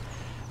income.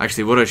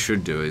 Actually, what I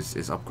should do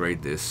is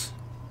upgrade this.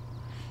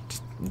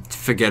 Just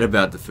forget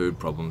about the food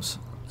problems.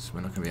 So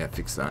we're not going to be able to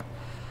fix that.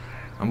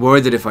 I'm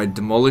worried that if I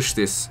demolish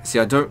this... See,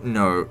 I don't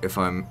know if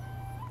I'm...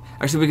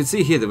 Actually, we can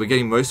see here that we're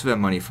getting most of our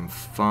money from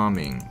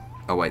farming.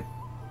 Oh, wait.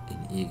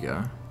 In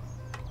Eager.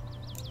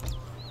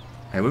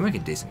 Hey, we're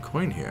making decent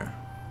coin here.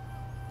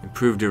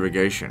 Improved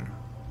irrigation.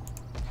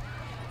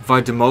 If I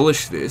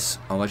demolish this,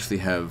 I'll actually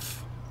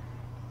have...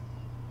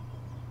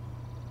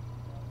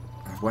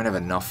 I won't have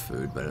enough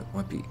food, but it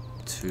won't be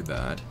too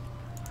bad.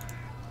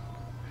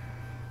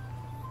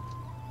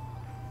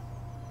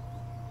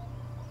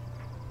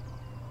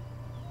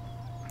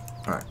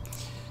 Alright.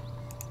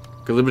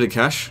 Got a little bit of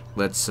cash.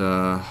 Let's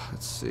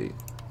see.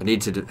 I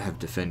need to have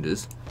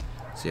defenders.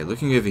 So yeah,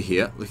 looking over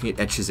here, looking at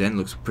Echizen,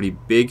 looks pretty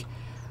big.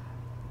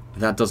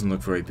 That doesn't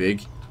look very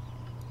big.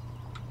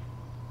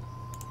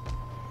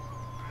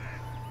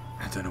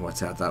 I don't know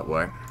what's out that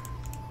way.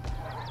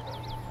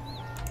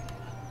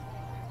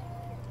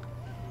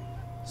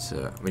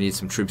 So, we need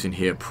some troops in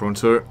here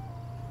pronto.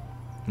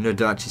 No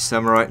Dachi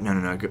Samurai.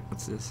 No, good.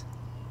 What's this?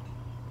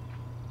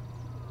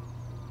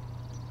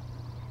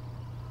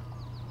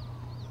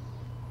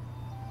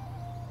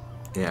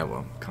 Yeah,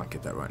 well, can't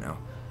get that right now.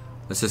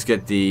 Let's just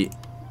get the...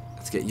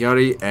 Let's get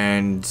Yari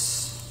and...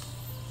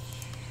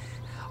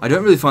 I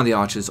don't really find the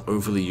archers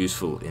overly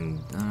useful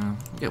in...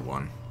 get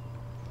one.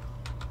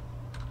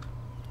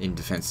 In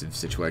defensive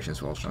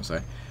situations, what I was trying to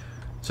say.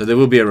 So there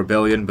will be a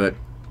rebellion, but...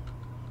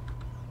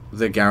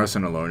 The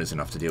garrison alone is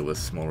enough to deal with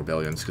small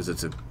rebellions, because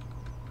it's a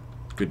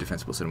good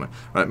defensible settlement.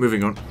 Right,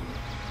 moving on.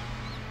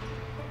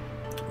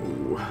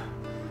 Ooh.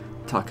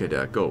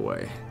 Takeda, go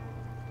away.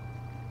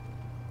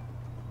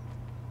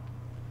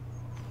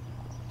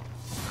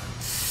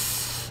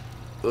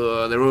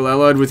 They're all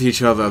allied with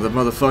each other, the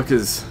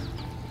motherfuckers.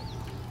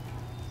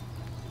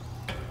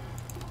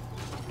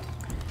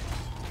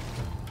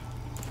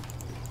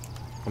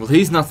 Well,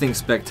 he's nothing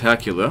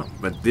spectacular,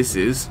 but this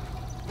is...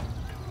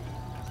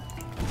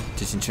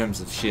 Just in terms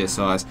of sheer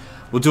size.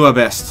 We'll do our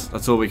best.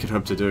 That's all we can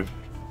hope to do.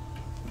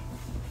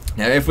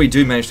 Now, if we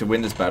do manage to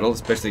win this battle,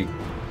 especially,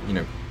 you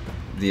know,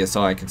 the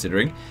SI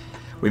considering,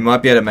 we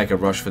might be able to make a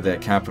rush for their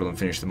capital and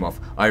finish them off.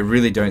 I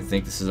really don't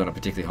think this is on a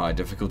particularly high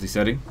difficulty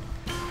setting.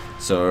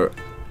 So,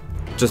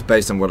 just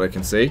based on what I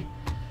can see,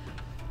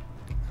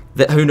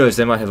 who knows,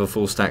 they might have a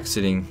full stack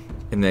sitting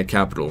in their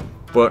capital,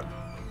 but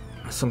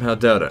I somehow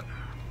doubt it.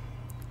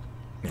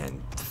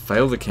 Man, to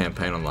fail the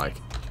campaign on, like,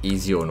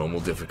 easy or normal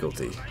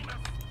difficulty.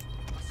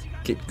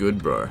 Get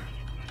good, bro.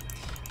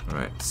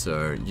 Alright,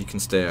 so you can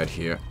stay out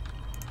here.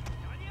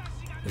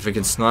 If we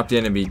can snipe the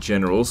enemy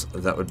generals,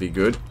 that would be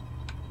good.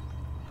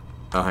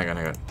 Oh, hang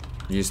on.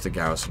 Use the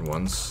garrison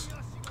ones.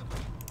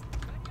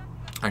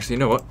 Actually, you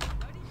know what?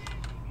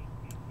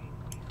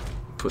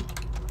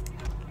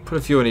 Put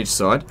a few on each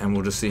side, and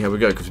we'll just see how we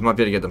go, because we might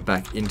be able to get them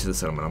back into the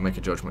settlement. I'll make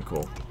a judgment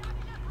call.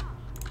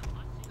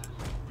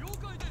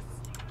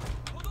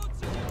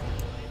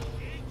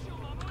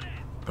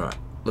 Alright,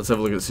 let's have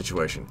a look at the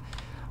situation.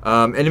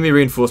 Enemy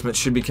reinforcements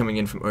should be coming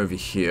in from over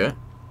here.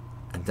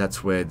 And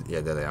that's where...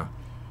 Yeah, there they are.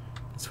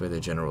 That's where their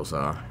generals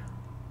are.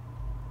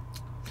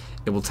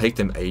 It will take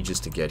them ages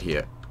to get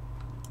here.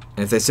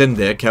 And if they send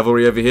their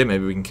cavalry over here,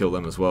 maybe we can kill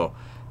them as well.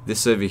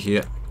 This over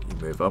here, you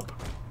move up.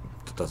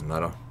 It doesn't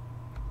matter.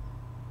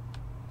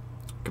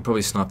 Could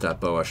probably snipe that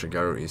bow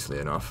Ashigaru easily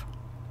enough.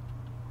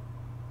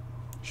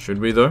 Should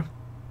we though?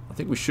 I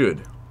think we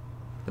should.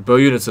 The bow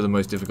units are the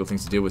most difficult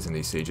things to deal with in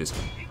these sieges.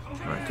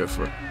 Alright, go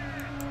for it.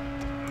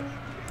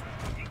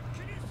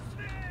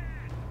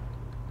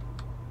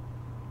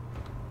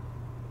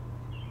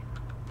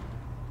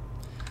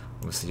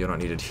 Obviously you're not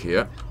needed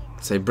here.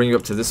 So bring you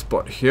up to this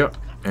spot here,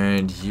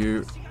 and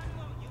you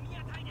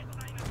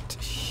to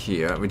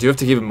here. We do have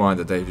to keep in mind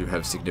that they do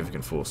have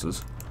significant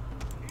forces.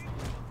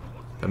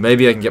 But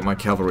maybe I can get my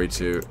cavalry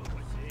to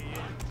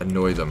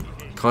annoy them.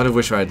 Kind of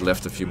wish I had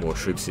left a few more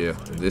troops here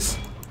than this.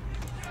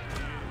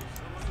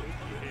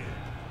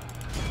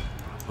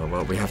 Oh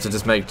well, we have to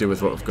just make do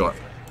with what we've got.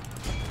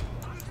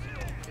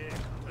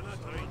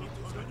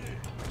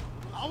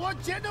 Our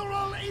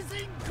general is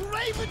in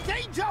grave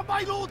danger,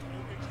 my lord!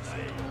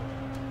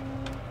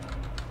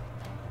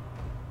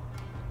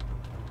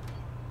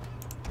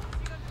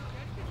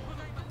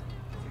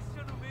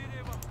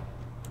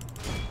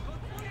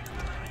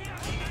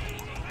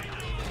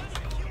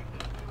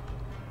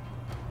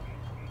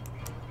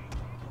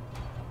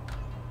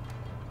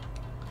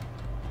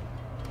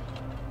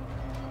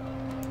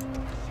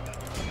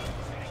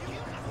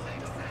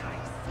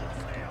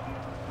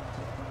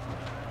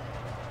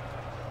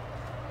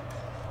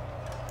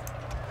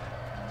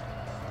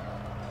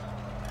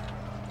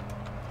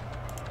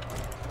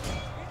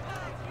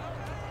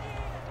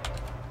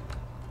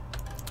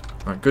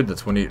 Alright, good,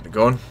 that's one unit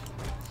gone.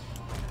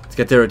 Let's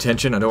get their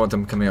attention. I don't want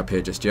them coming up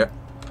here just yet.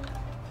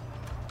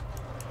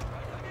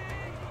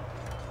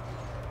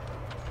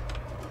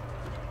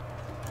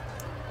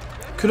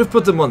 Could have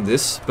put them on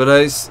this, but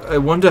I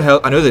wonder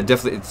how... I know they're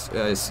definitely...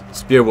 It's,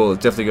 spear wall is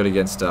definitely good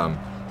against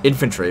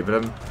infantry,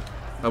 but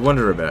I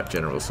wonder about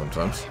generals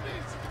sometimes.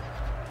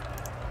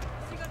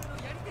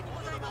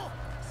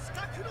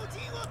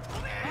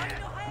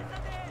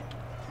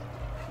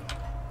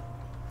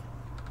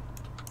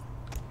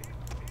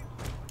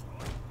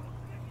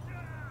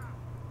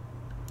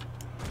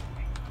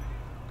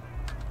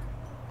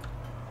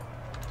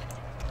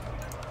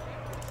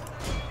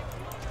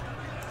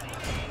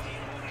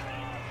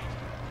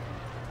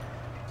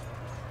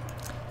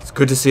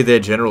 Good to see their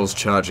generals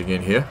charging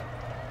in here.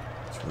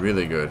 It's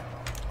really good.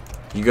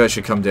 You guys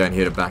should come down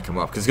here to back them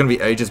up, because it's going to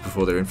be ages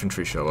before their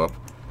infantry show up.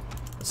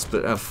 Let's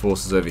split our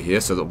forces over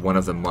here so that one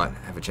of them might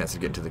have a chance to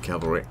get into the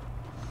cavalry.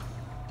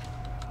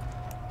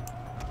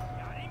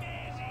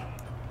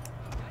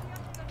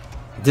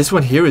 This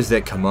one here is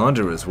their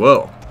commander as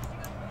well.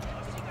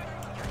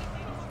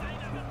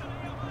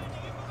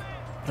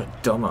 What a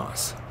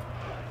dumbass.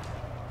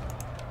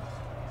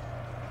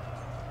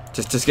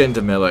 Just get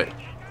into melee.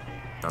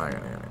 Oh, hang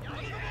on.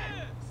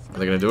 Are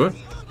they gonna do it?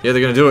 Yeah,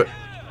 they're gonna do it.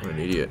 What an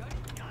idiot.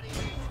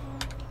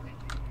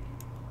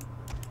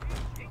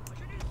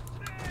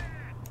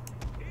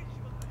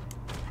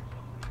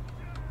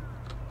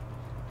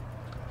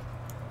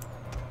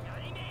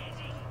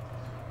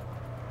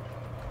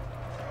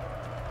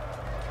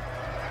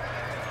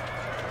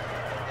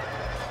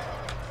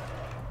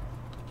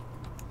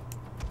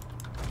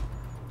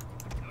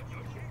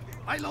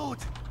 My lord,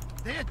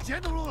 their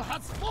general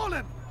has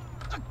fallen.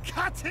 A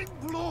cutting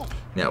blow.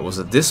 Now, was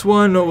it this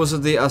one or was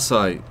it the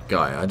Asai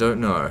guy? I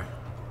don't know.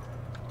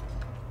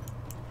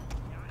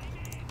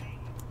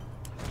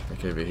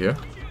 Back over here.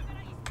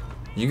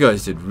 You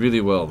guys did really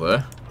well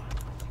there.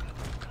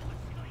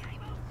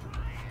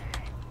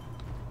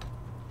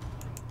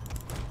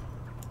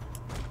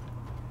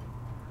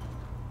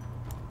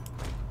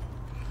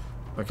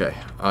 Okay,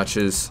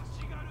 archers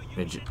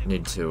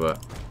need to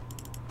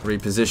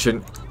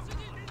reposition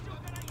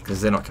because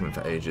they're not coming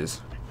for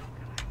ages.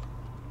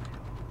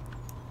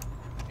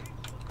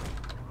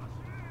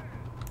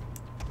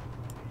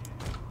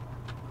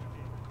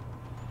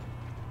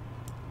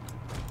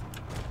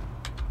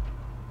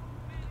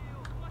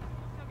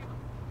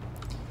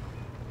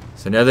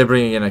 So now they're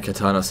bringing in a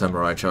katana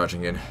samurai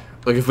charging in.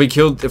 Look, if we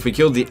killed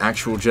the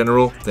actual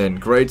general, then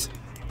great.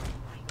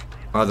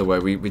 Either way,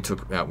 we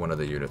took out one of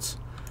the units.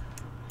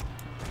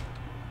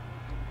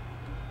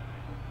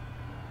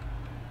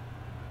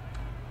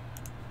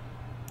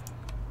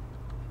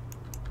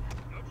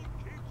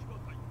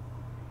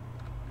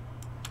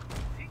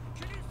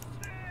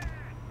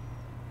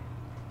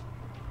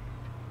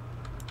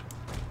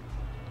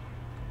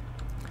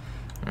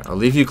 I'll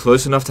leave you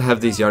close enough to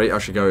have these Yari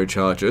Ashigaru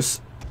charges.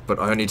 But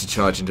I need to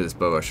charge into this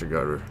bow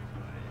Ashigaru.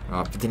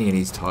 But then again,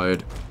 he's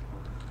tired.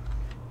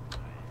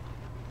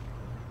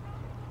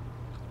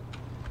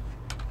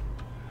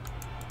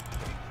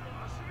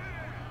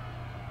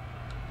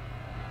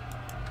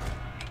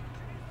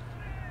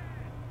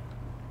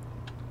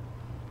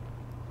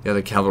 The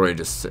other cavalry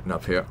just sitting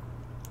up here.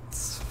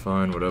 It's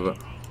fine, whatever.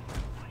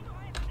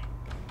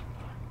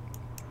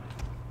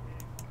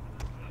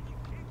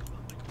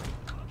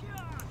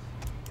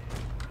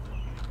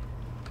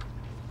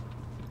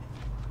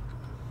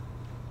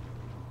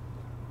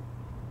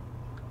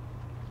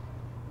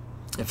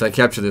 If they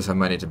capture this, I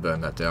might need to burn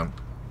that down.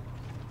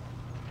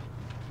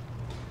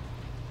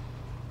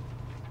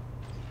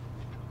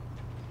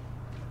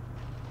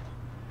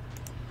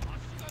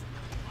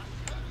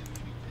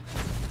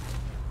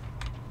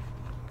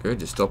 Good,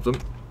 just stop them.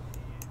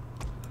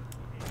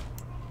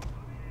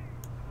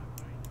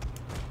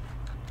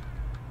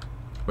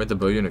 Where'd the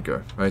bow unit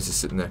go? Oh, he's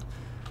just sitting there.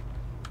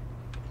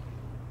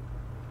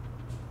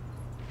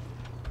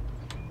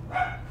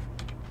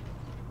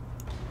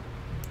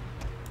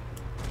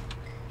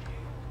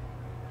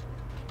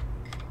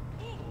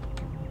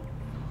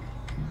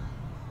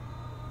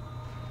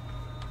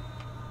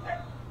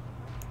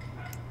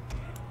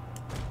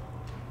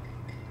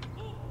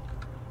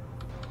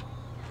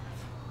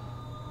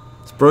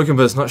 It's broken,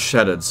 but it's not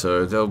shattered,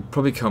 so they'll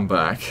probably come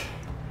back.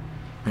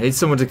 I need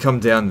someone to come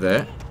down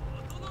there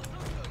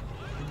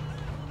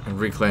and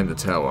reclaim the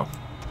tower.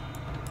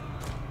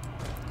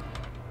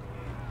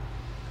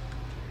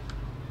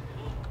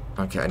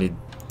 Okay, I need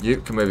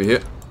you. Come over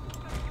here.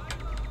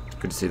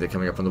 Good to see they're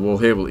coming up on the wall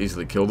here. We'll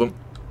easily kill them.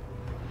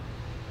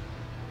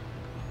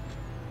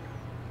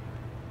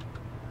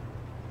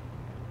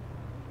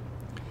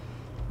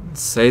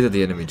 Let's say that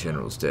the enemy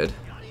general's dead.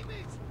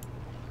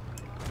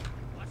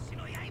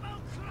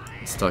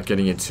 Let's start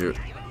getting into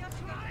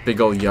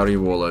big old Yari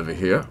wall over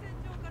here.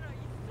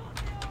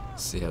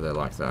 See how they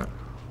like that.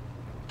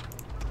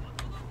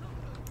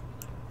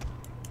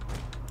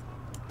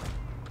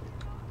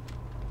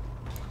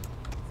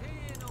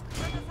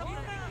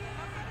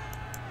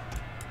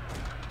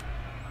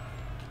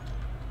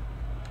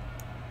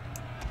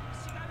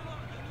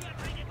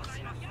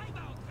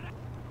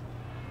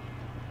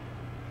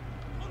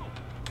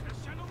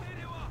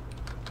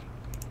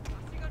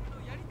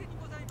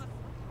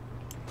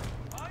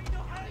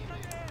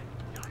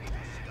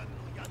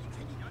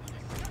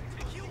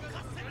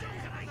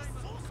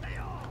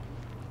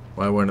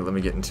 Why won't it let me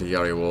get into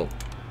Yari wall?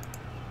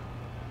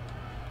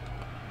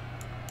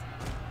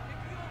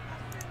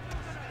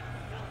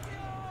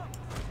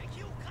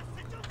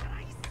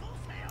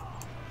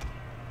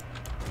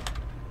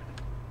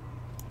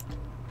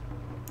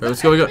 Right,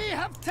 let's go, we got...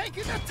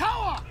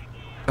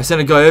 I sent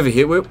a guy over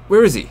here.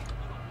 Where is he?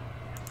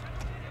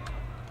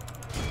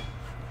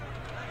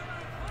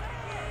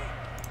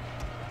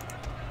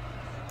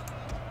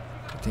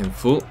 Damn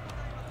fool.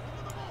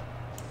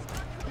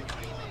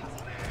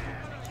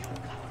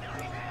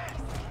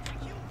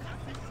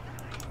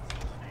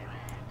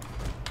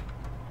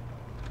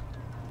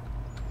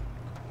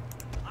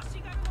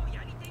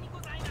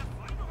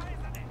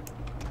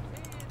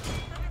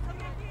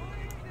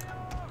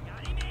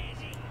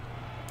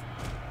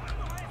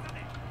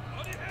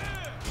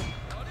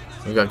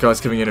 We got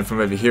guys coming in from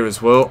over here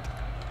as well.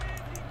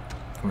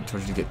 I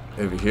told you to get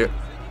over here.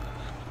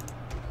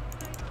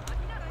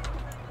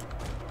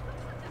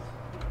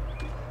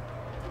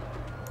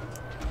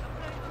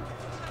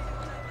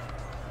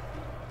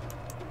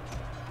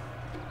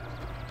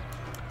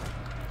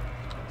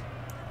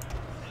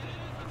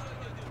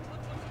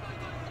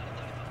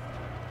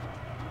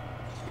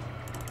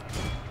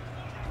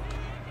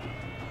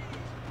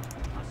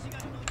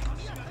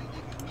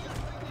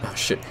 Oh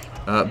shit.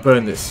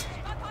 Burn this.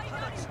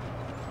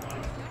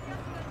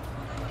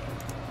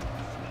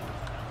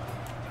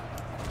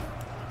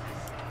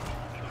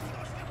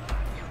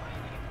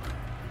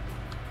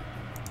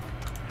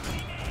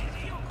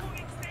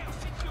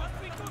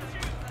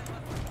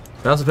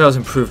 Balance of power's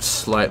improved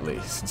slightly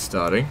since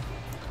starting.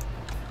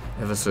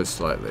 Ever so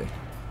slightly.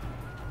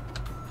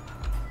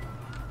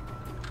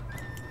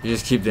 You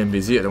just keep them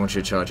busy. I don't want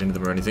you to charge into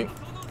them or anything.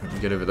 You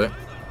get over there.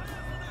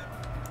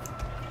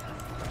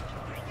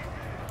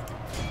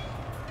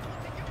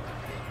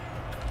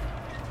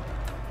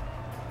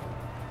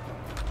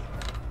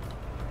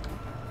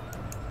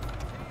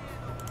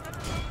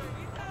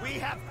 We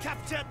have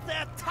captured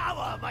their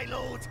tower, my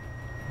lord.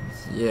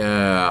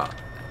 Yeah.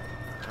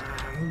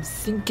 I'm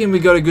thinking we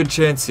got a good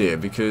chance here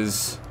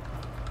because...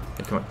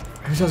 Hey, come on.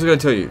 How many times have I got to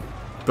tell you?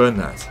 Burn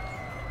that.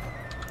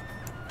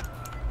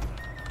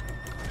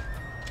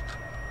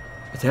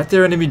 Without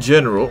their enemy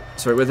general...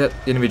 Sorry, without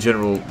the enemy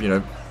general, you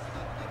know,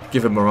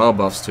 giving morale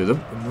buffs to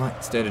them, we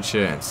might stand a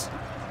chance.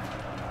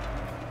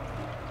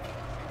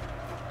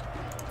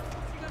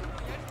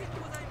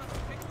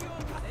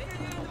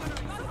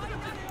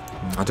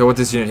 I don't want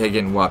this unit here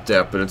getting wiped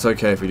out, but it's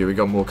okay if we do. We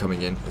got more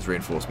coming in as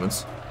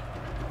reinforcements.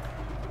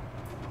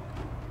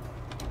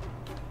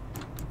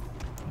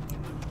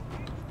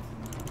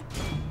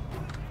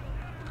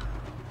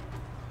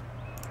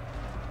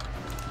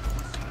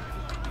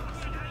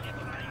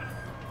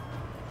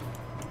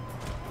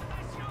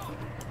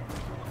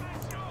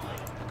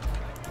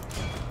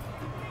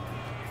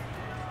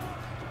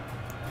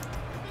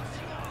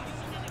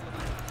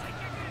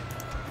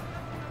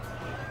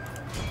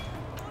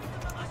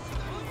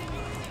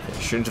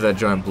 Shoot into that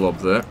giant blob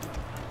there.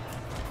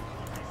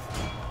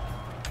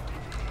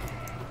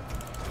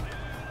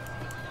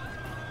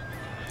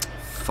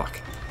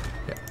 Fuck.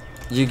 Yeah.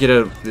 You get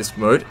out of this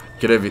mode.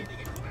 Get over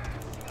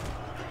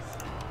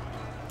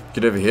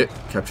here.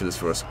 Capture this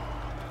for us.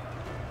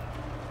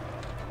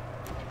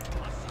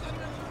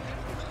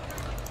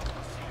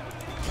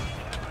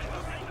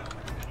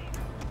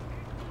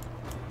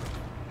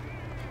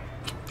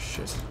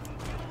 Shit.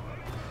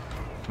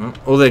 Well,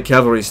 all their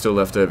cavalry's still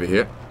left over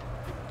here.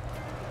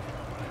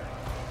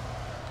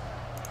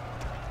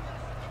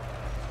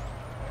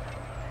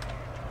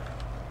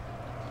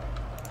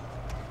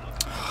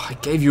 I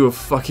gave you a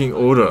fucking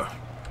order.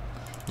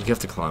 You have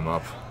to climb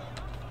up.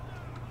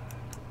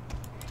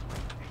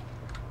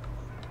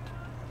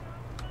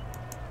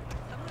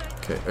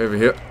 Okay, over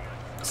here.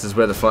 This is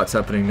where the fight's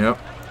happening now.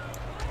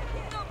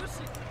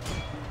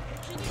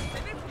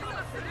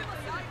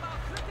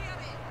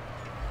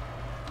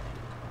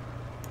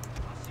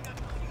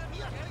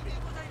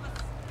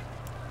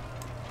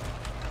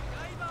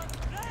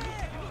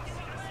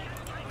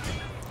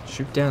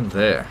 Shoot down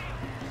there.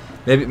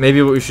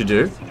 Maybe what we should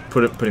do,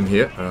 put him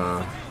here,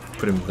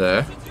 put him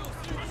there.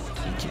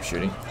 Keep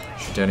shooting.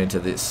 Shoot down into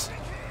this.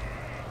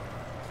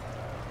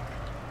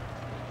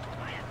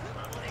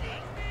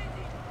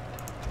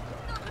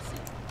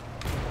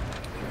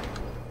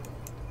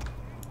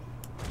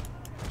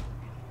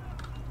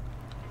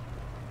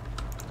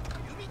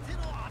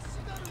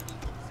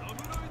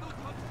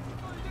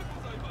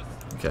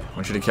 Okay, I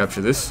want you to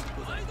capture this.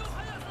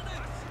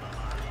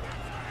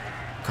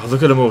 God,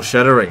 look at them all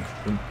shattering.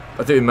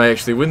 I think we may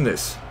actually win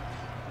this.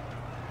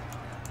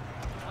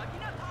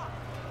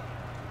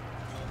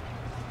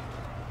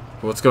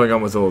 What's going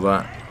on with all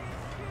that?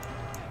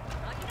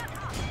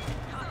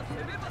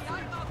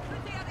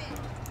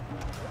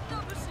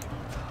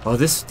 Oh,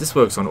 this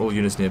works on all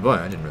units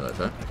nearby. I didn't realize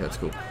that. Okay, that's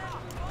cool.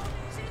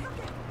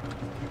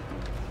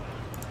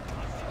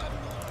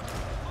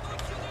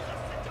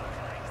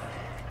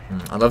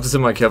 I'd love to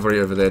send my cavalry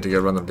over there to go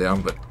run them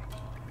down, but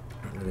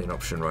not really an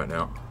option right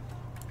now.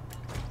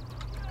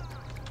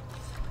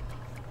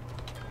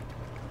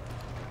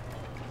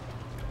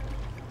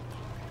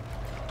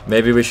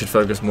 Maybe we should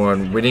focus more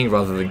on winning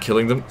rather than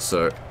killing them,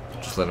 so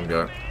just let them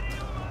go.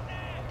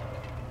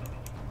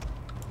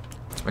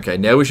 Okay,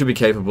 now we should be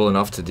capable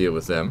enough to deal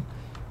with them.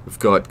 We've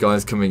got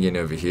guys coming in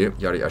over here.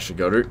 Yari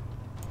Ashigaru.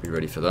 Be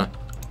ready for that.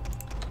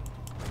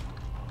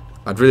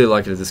 I'd really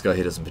like it if this guy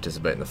here doesn't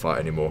participate in the fight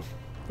anymore.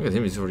 Look at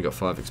him, he's already got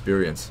 5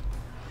 experience.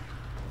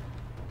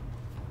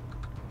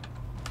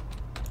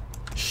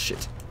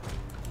 Shit.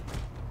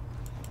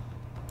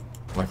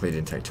 Luckily he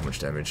didn't take too much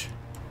damage.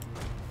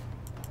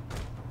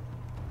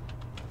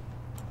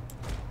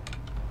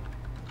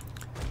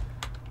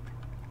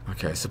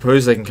 Okay,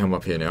 suppose they can come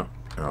up here now.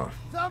 Oh.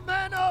 The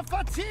men are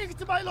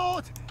fatigued, my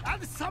lord,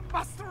 and some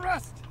must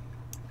rest.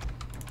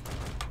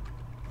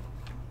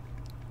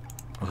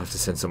 I'll have to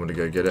send someone to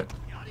go get it.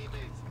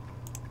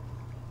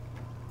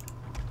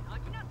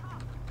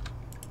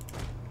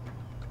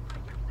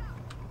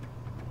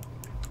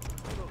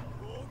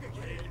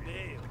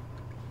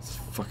 This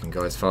fucking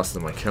guy's faster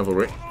than my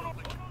cavalry.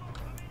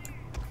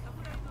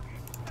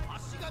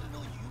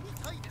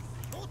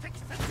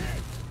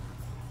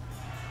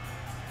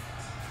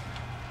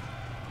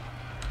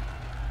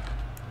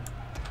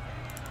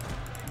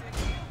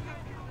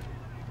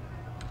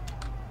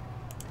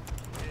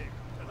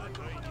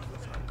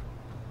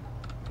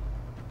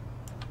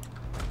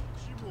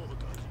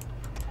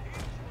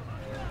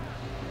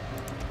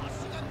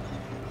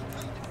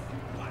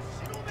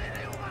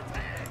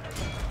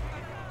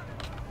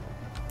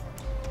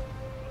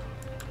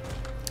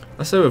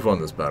 I say we've won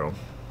this battle.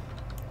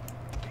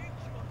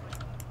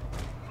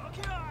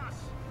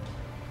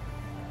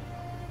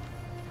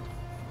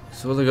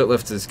 So all they got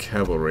left is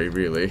cavalry,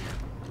 really.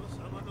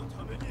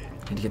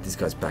 Need to get these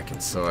guys back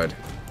inside.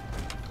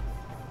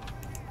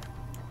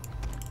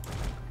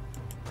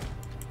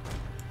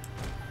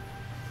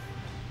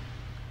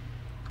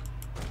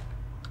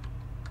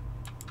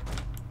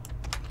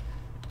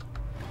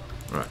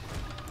 Right,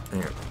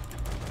 hang on.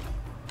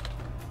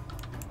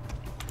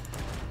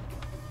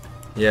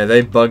 Yeah,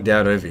 they bugged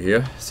out over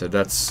here, so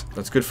that's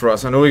good for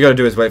us. And all we gotta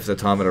do is wait for the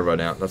timer to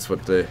run out. That's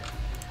what the...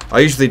 I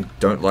usually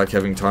don't like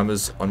having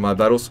timers on my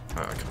battles. Oh,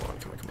 come on.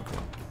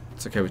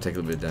 It's okay, we take a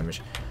little bit of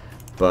damage.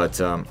 But,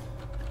 I'm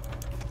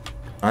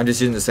just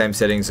using the same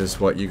settings as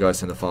what you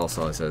guys in the file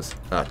size says.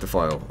 The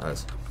file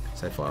as.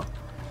 Save file.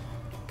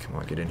 Come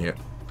on, get in here.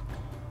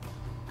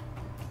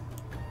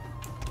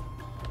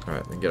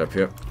 Alright, then get up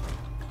here.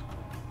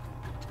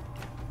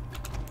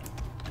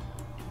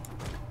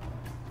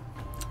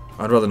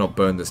 I'd rather not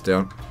burn this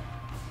down.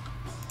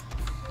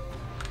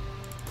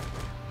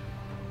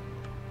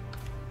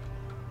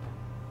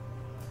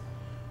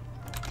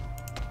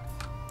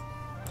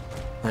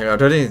 Like, I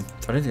don't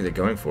think they're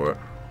going for it.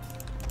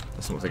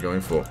 That's not what they're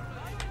going for.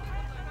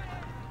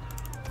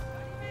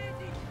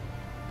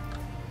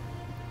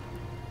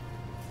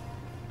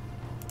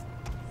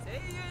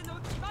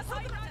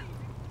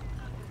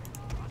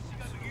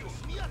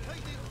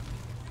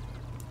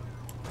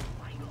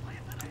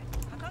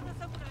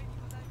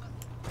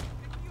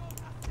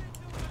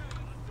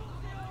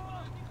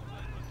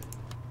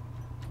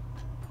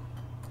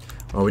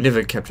 Oh, we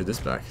never captured this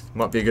back.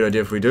 Might be a good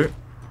idea if we do.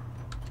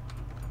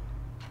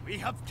 We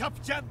have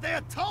captured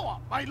their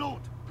tower, my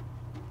lord.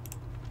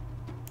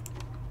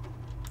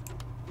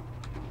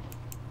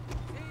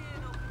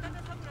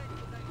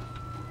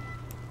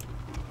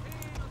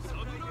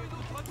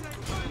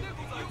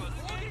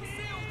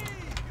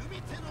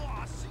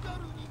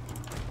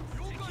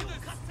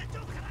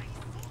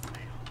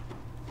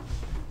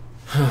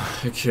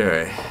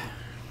 Okay.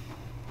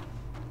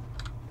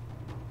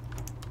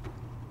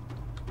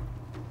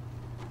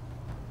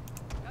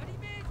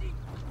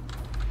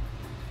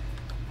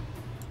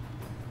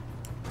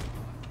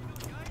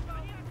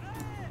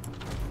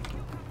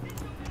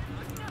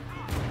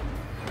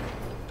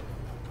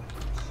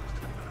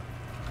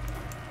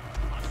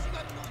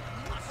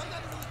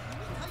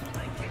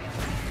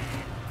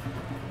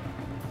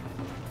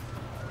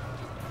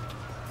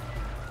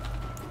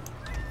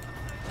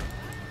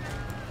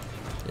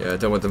 Yeah, I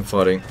don't want them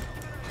fighting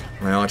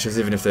my archers,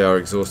 even if they are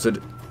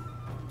exhausted.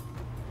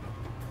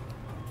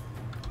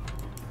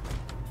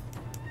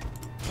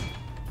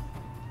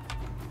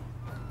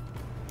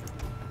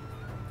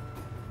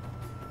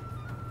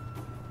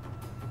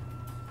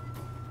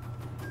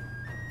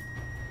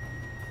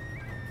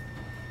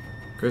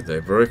 Good,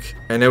 they broke.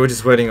 And now we're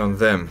just waiting on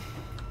them.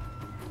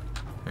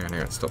 Hang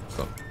on, stop.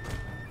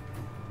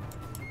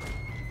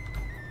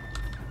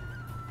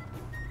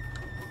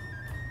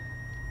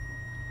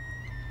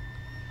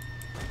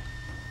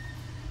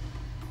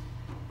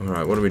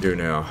 Alright, what do we do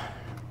now?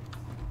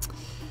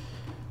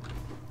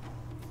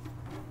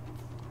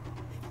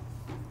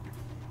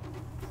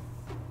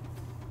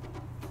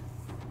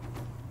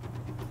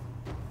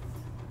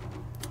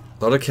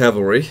 A lot of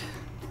cavalry.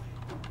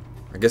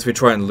 I guess we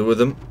try and lure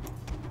them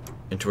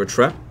into a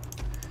trap.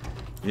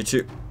 You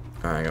two.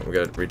 Oh, hang on, we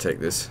gotta retake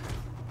this.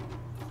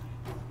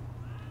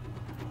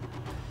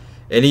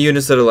 Any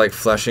units that are like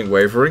flashing,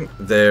 wavering,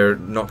 they're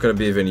not going to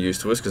be of any use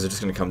to us because they're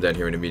just going to come down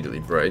here and immediately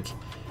break.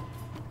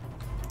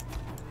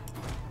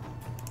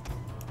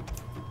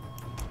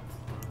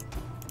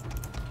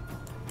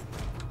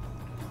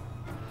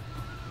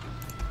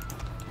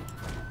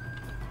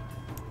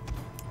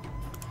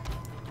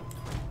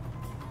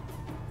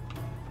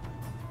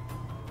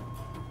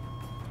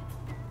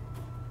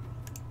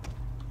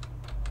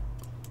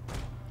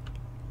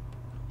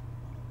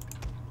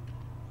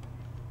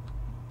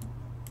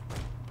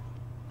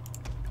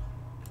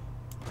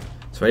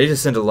 So I need to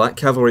send a light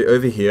cavalry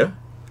over here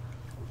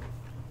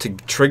to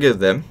trigger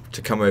them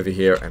to come over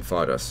here and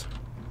fight us.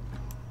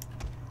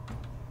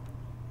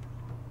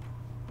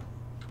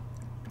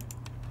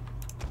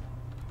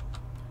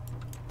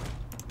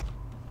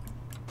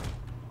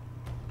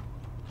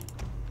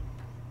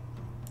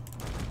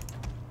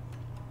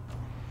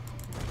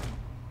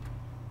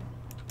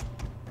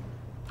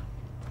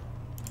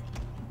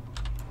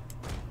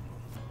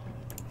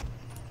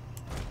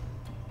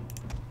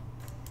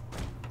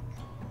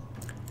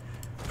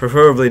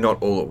 Preferably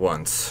not all at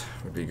once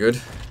would be good.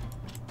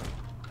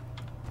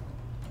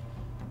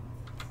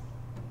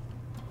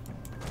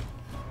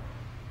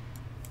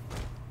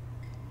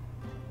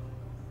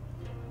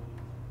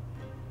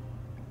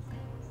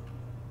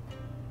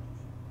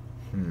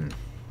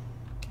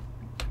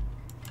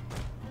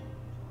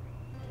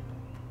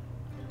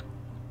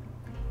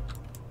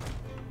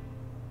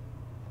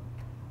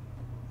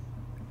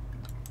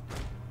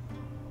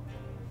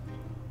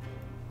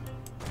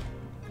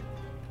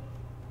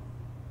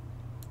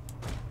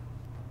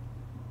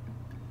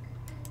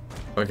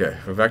 Okay,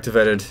 we've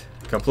activated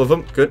a couple of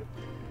them. Good.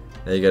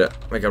 Now you gotta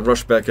make a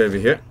rush back over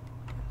here.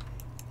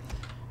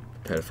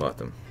 Prepare to fight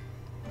them.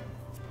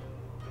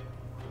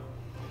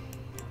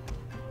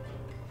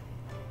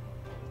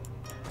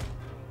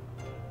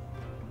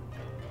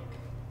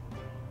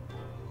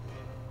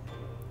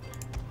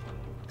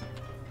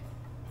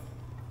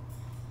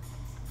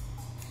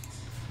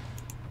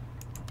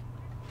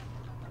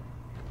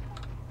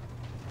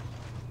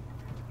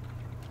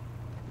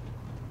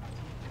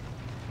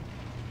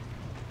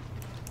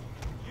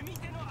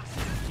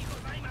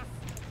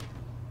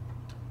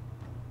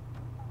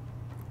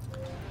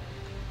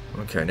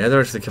 Okay, now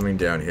they're actually coming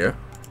down here.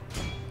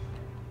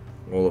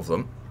 All of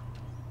them.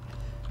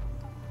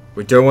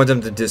 We don't want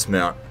them to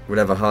dismount. We'd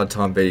have a hard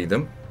time beating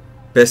them.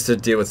 Best to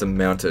deal with them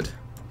mounted.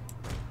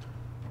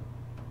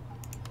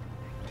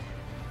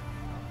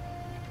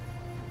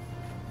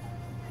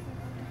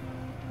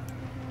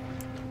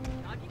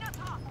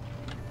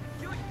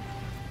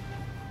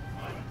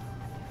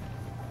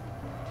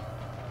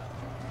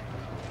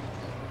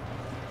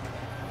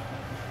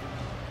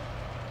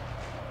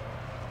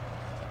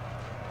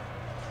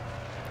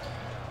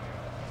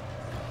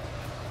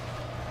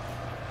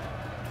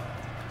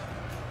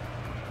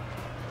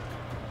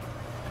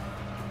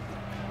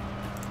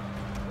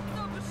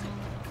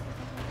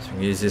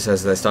 Use this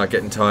as they start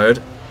getting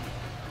tired.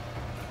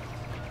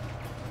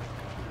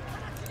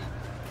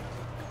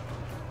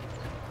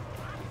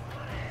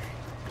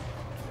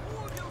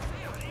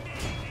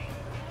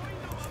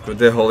 Good,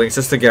 they're holding. It's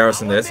just a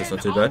garrison there, so it's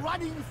not too bad.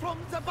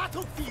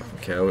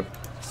 Okay,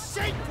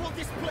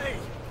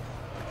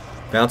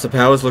 bounce of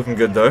power's looking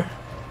good though.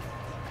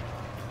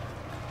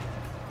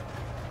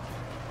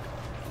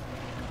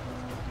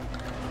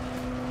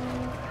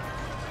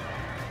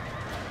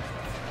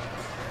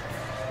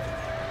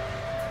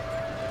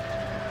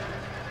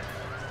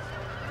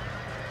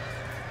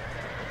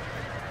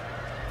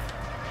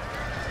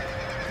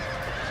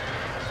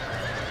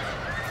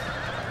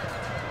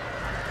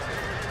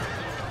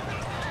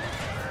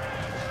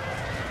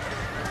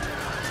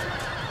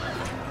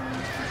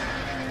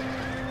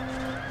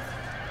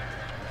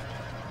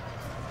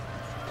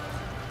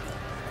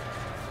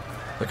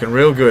 Looking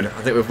real good.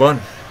 I think we've won.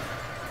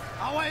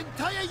 Our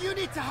entire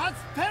unit has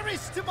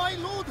perished, my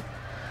lord.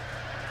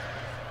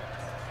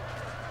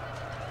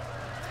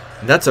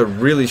 And that's a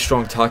really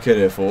strong Target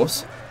Air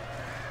Force.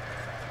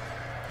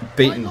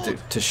 Beaten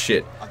to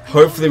shit.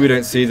 Hopefully we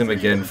don't see them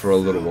again for a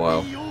little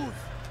while.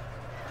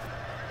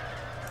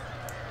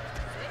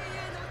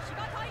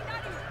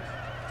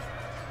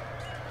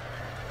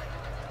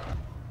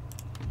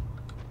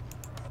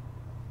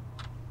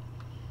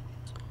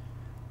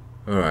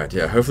 Alright,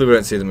 yeah, hopefully we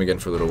don't see them again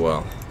for a little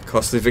while.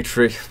 Costly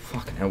victory.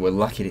 Fucking hell, we're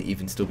lucky to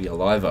even still be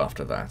alive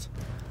after that.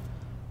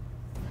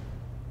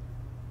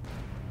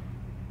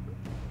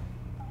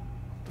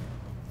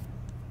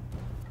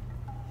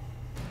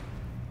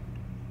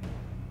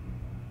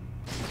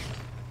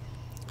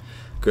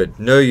 Good.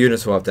 No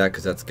units wiped out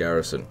because that's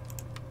garrison.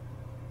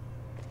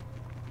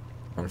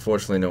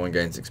 Unfortunately, no one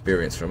gains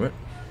experience from it.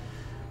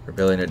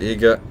 Rebellion at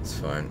Iga. It's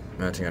fine.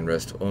 Mounting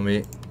unrest.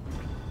 Omi.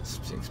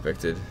 It's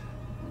expected.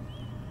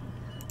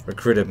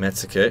 Recruited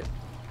Metsuke.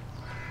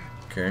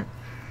 Okay.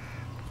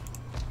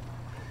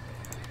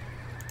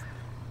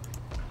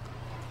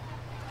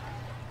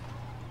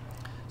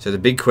 So the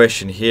big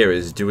question here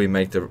is, do we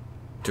make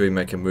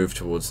a move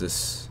towards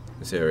this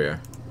area?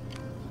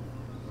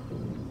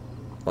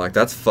 Like,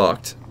 that's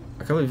fucked.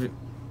 I can't believe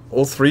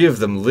all three of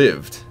them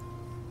lived.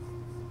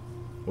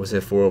 Or was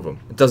there four of them?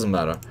 It doesn't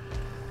matter.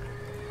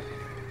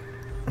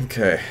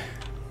 Okay.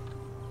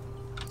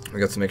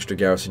 We got some extra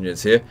garrison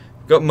units here.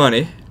 Got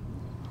money.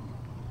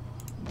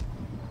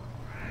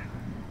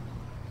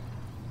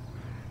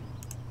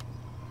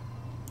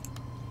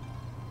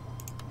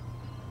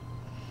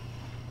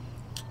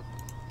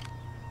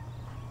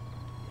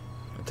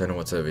 I don't know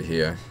what's over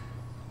here.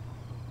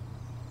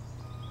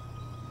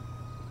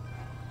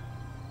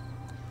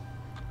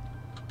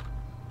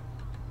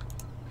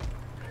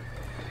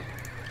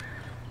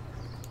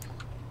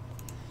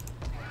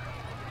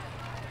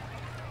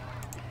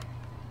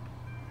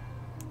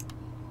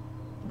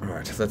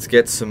 Alright, let's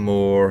get some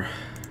more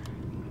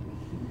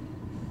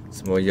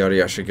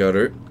Yari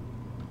Ashigaru.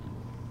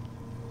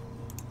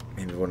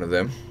 Maybe one of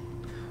them.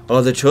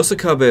 Oh, the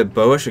Chosokabe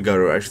Bow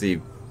Ashigaru are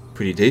actually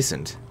pretty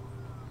decent.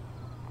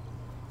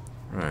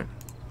 Right.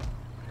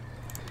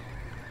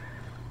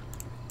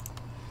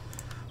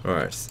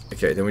 Alright,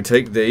 okay, then we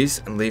take these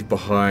and leave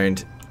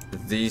behind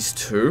these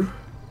two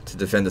to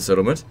defend the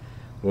settlement.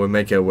 We'll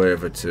make our way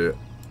over to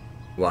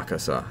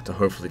Wakasa to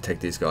hopefully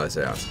take these guys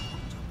out.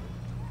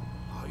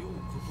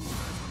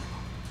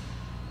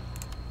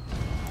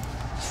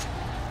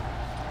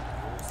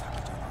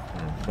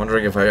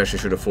 Wondering if I actually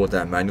should have fought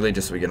that manually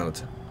just so we get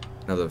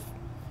another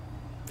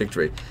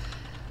victory.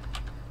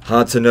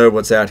 Hard to know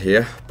what's out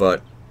here,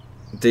 but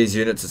these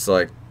units, it's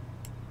like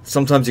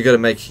sometimes you gotta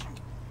make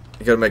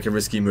a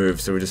risky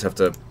move, so we just have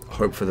to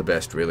hope for the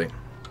best, really.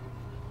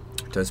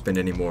 Don't spend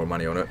any more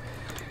money on it.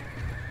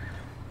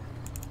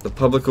 The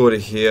public order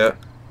here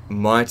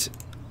might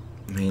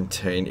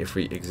maintain if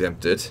we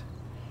exempt it.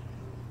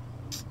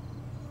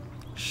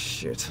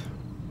 Shit.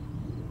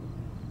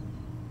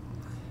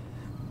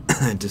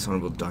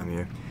 Dishonorable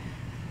daimyo.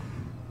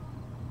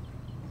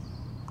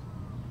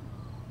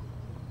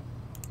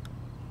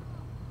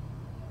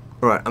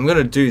 Alright, I'm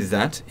gonna do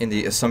that in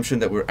the assumption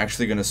that we're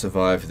actually gonna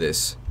survive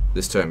this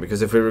turn,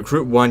 because if we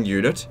recruit one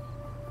unit,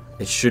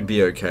 it should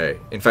be okay.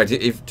 In fact,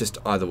 if just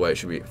either way, it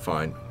should be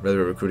fine, whether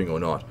we're recruiting or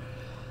not.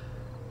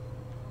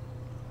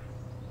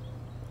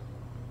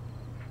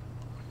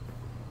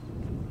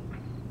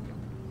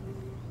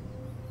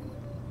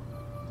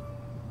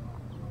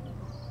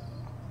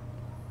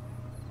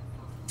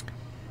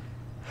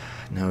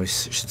 Now we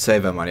should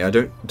save our money. I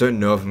don't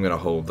know if I'm gonna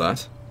hold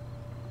that.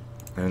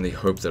 I only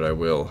hope that I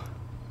will.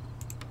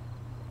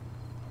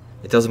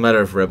 It doesn't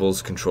matter if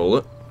rebels control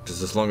it,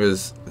 just as long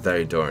as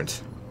they don't.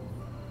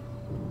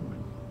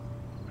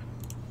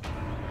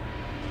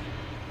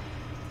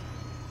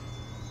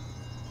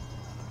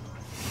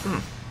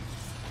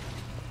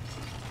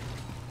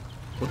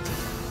 What the?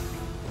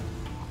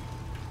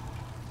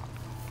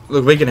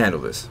 Look, we can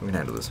handle this. We can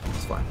handle this.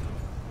 It's fine.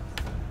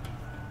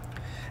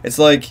 It's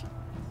like,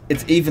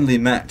 it's evenly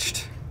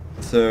matched,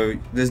 so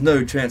there's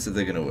no chance that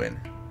they're gonna win.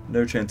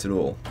 No chance at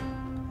all.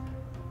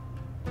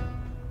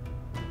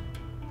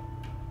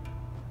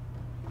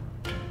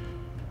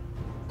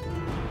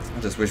 I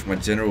just wish my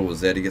general was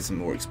there to get some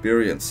more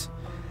experience.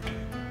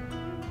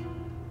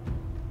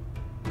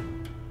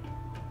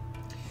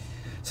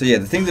 So yeah,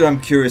 the thing that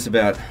I'm curious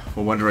about,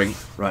 or wondering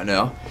right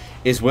now,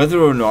 is whether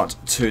or not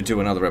to do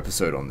another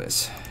episode on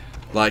this.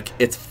 Like,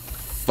 it's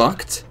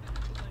fucked.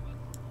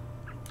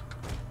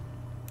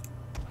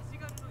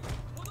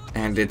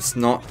 And it's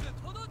not...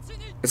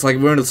 It's like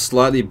we're in a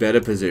slightly better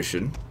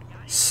position.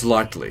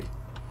 Slightly.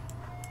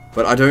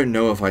 But I don't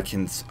know if I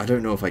can... I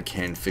don't know if I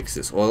can fix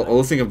this. All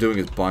the thing I'm doing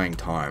is buying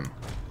time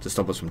to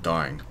stop us from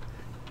dying.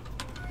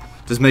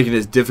 Just making it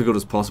as difficult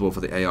as possible for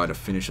the AI to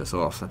finish us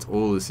off. That's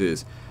all this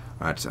is.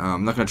 Alright,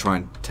 I'm not going to try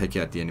and take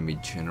out the enemy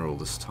general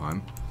this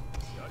time.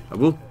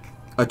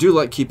 I do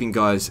like keeping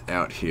guys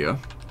out here.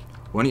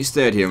 Why don't you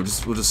stay out here?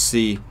 We'll just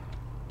see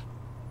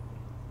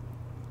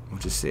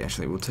just see.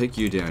 Actually, we'll take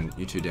you down,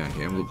 you two down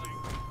here. And we'll,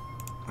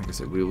 like I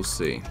said, we will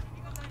see.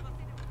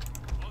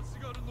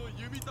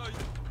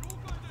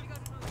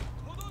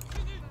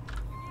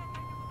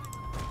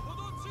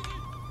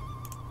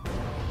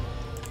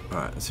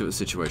 Alright, let's see what the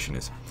situation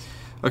is.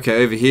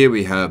 Okay, over here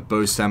we have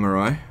Bow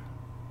Samurai.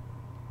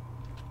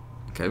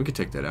 Okay, we could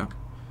take that out.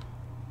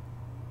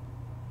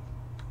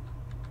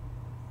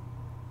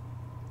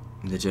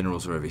 And the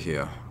generals are over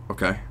here.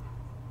 Okay.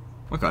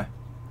 Okay.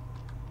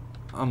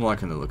 I'm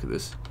liking the look of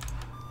this.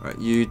 Alright,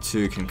 you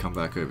two can come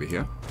back over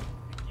here.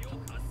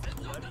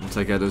 We'll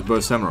take out those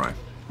Bow Samurai.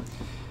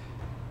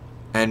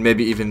 And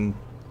maybe even...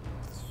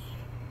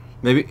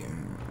 Maybe...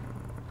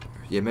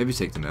 Yeah, maybe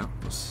take them out.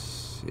 We'll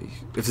see.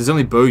 If there's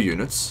only bow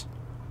units...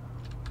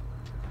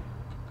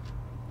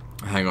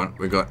 Hang on,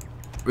 we got...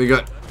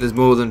 There's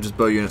more than just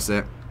bow units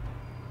there.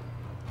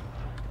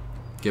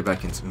 Get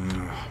back into...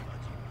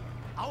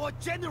 Our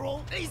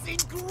general is in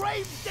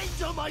grave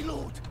danger, my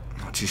lord.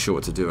 Not too sure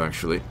what to do,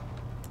 actually.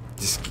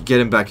 Just get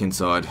him back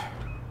inside.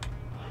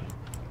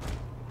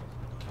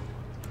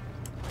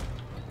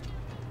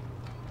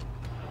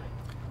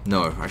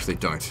 No, actually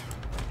don't.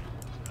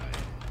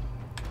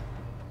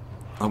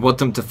 I want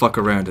them to fuck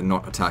around and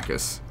not attack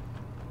us.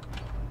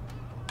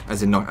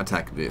 As in not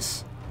attack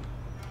this.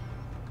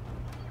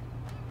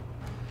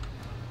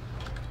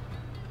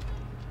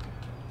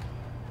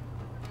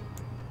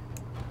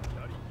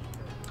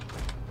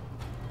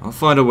 I'll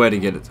find a way to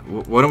get it.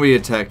 Why don't we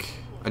attack...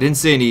 I didn't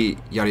see any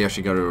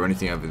Yari-Yashigaru or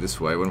anything over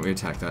this way. Why don't we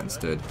attack that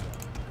instead?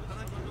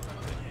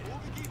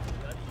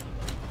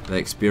 Are they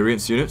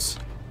experienced units?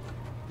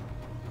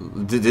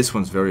 This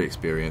one's very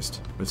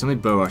experienced. But it's only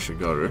Bow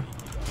Ashigaru.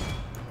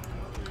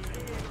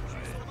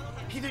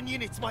 Hidden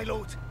units, my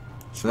lord.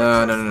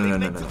 No.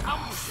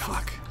 Oh,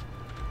 fuck.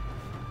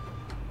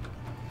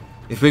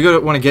 If we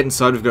want to get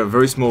inside, we've got a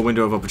very small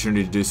window of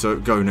opportunity to do so.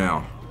 Go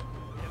now.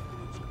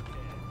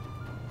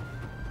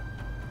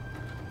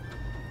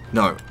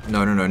 No,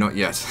 not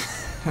yet.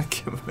 I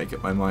can't make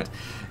up my mind.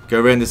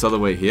 Go around this other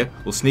way here.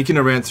 We'll sneak in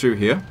around through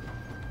here.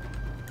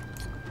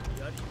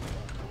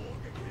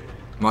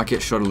 Might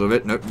get shot a little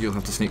bit. Nope, you'll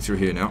have to sneak through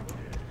here now.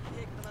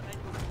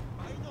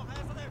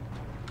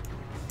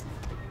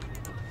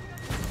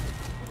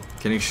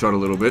 Getting shot a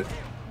little bit,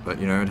 but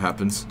you know, it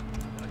happens.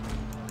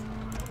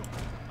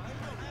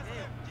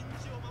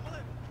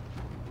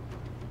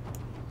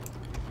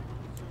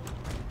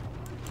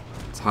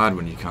 It's hard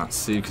when you can't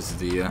see because of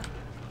the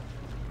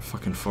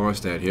fucking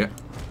forest out here.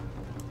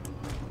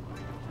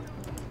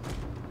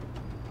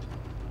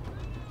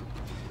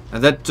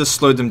 And that just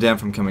slowed them down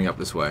from coming up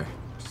this way,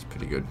 which is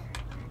pretty good.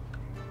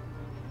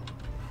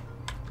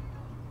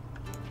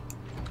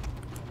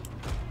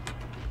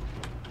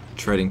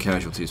 Trading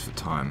casualties for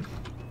time.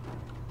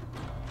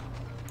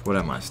 What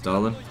am I,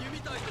 Stalin?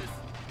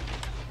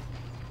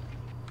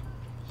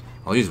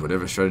 I'll use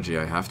whatever strategy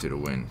I have to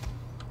win.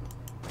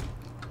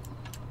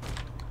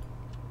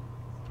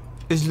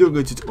 As long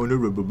as it's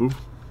honorable.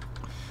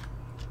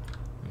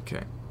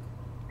 Okay.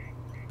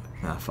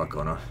 Ah, fuck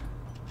honor.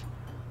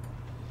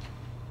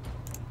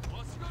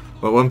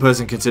 Well, one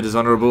person considers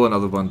honorable,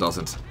 another one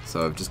doesn't.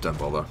 So just don't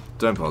bother.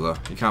 Don't bother.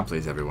 You can't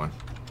please everyone.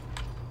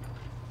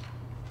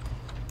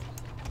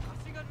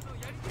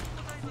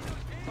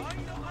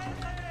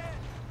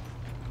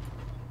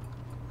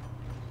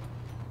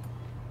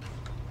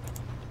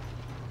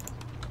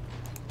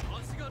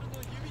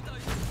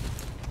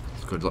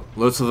 It's good.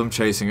 Lots of them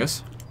chasing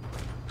us.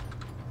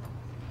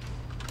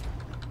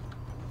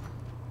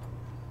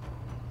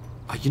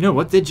 You know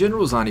what? Their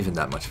generals aren't even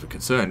that much of a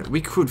concern.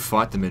 We could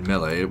fight them in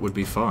melee. It would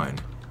be fine.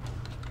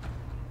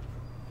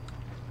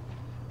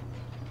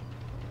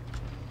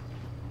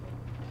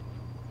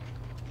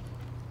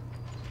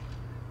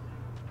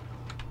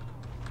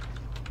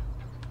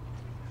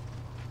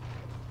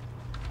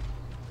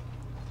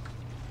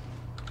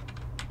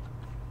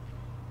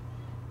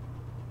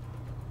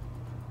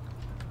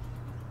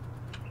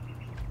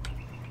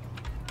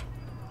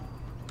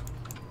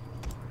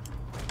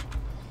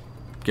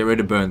 Get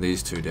ready to burn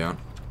these two down.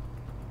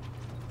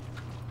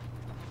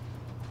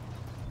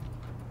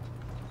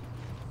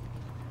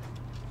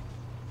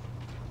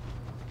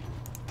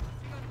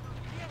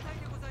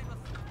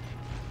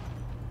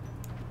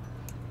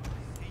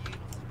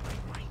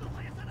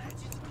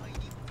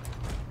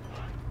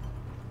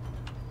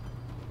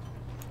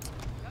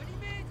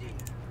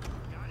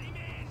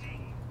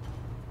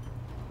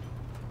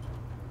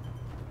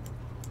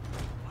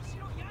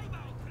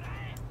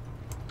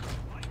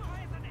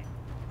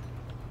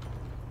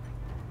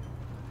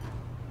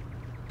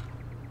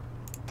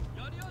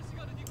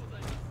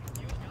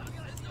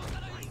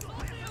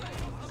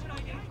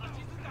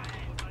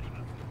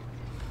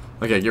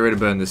 Okay, get ready to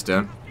burn this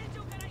down.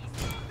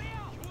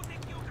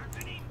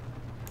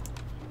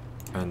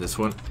 And this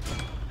one.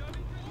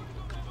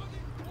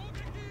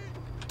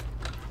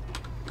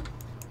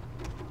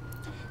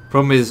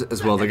 Problem is,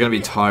 as well, they're going to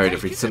be tired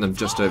if we send them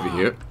just over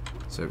here.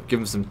 So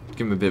give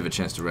them a bit of a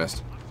chance to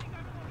rest.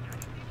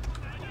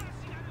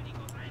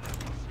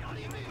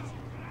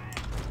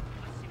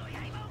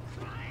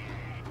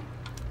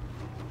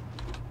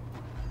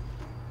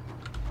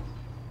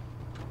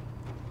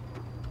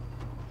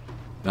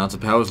 Balance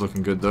of power's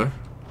looking good though.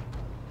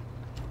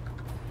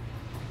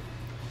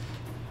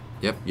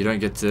 Yep, you don't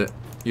get to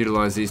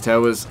utilize these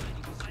towers.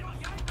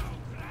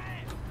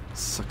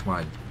 Suck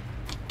my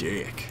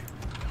dick.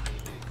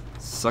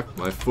 Suck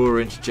my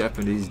 4-inch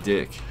Japanese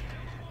dick.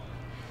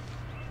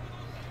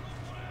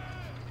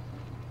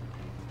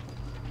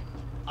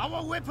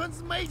 Our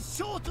weapons made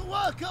short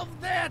work of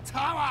their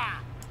tower!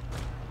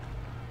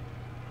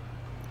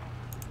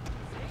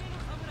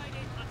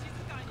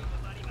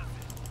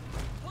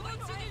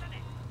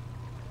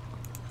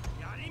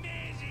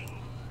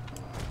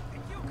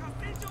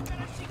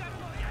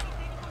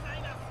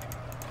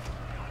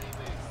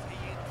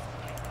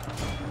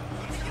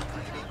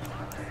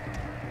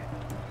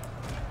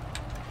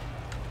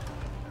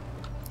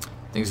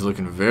 Things are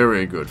looking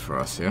very good for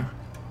us here.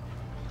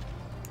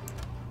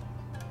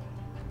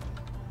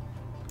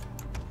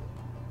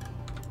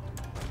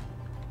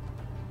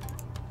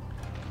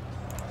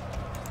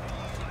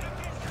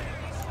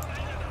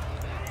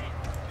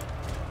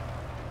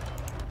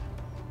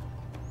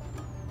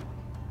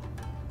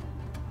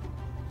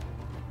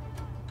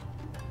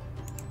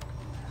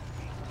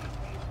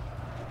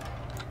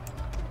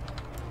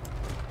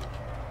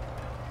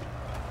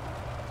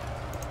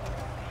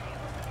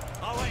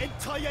 Our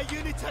entire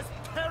unit has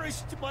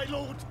perished, my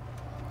lord!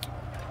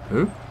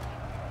 Who?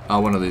 Oh,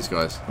 one of these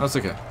guys. That's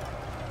okay.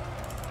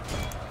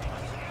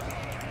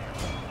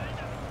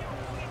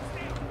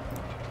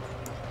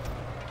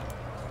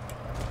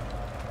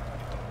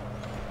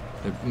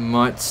 It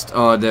might...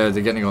 oh, they're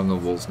getting on the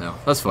walls now.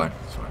 That's fine.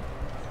 That's fine.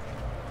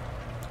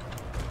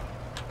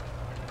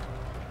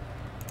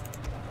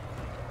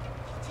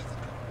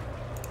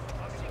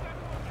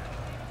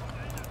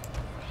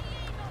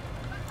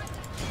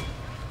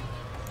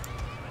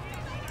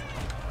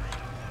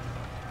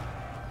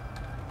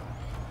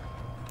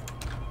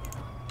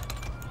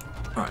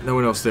 Alright, no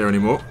one else there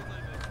anymore.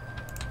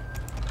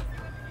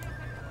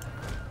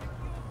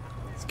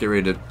 Let's get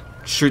ready to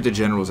shoot the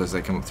generals as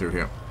they come up through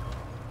here.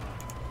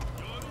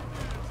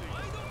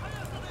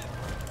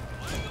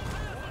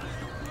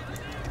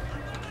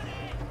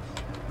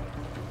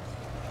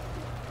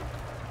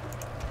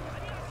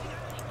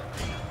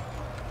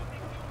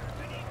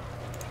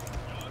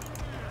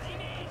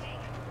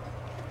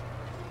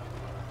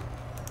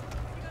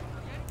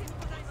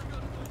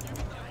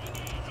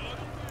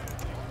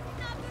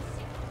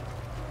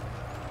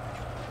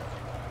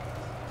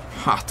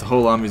 Ha, the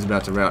whole army's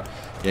about to rout.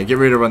 Yeah, get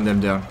ready to run them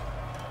down.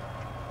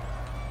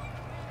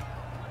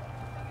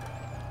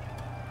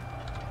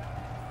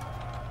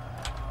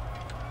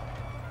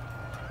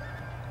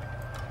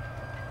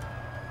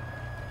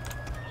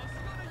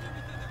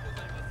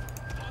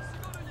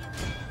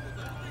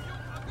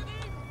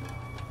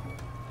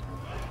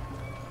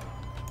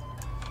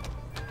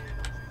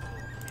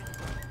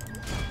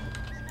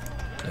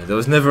 Yeah, there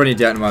was never any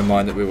doubt in my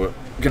mind that we were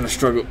gonna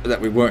struggle, that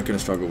we weren't gonna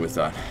struggle with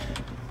that.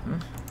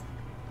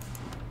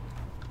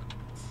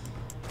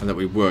 And that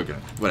we were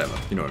gonna, whatever,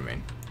 you know what I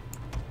mean.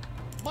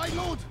 My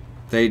lord,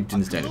 they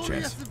didn't stand a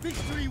chance.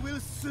 Victory will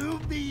soon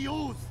be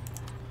yours.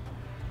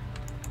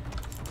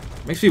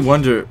 Makes me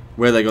wonder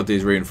where they got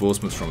these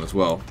reinforcements from as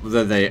well.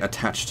 Whether they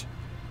attached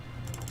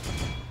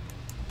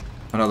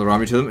another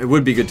army to them. It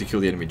would be good to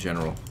kill the enemy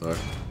general, though.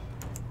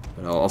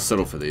 But I'll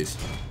settle for these.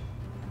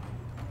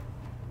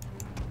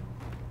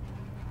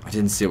 I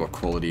didn't see what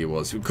quality it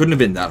was. It couldn't have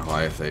been that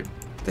high if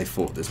they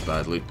fought this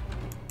badly.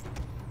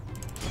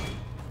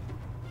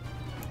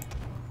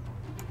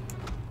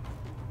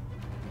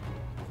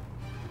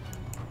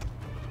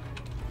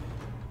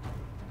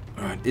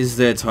 Alright, is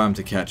there time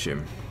to catch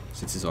him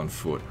since he's on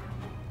foot?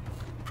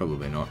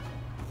 Probably not.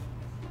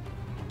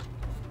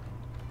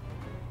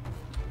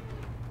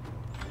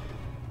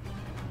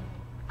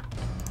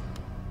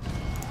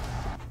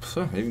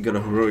 So, I even got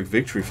a heroic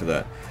victory for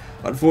that.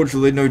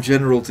 Unfortunately, no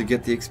general to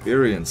get the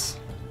experience.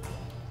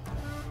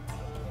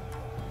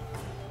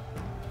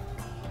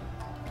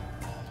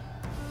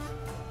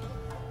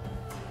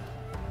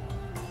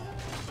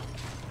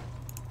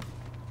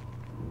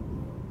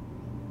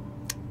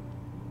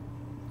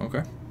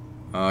 Okay.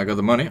 I got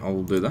the money.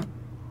 I'll do that.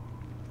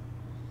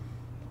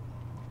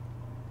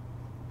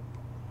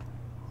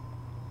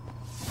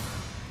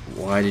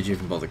 Why did you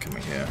even bother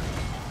coming here?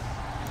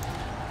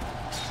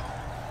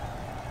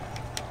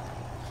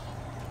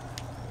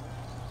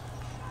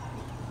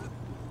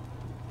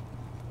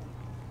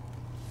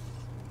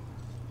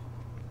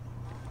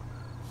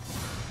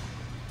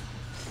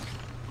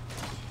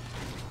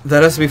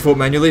 That has to be fought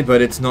manually,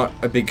 but it's not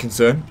a big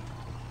concern.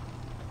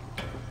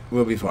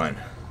 We'll be fine.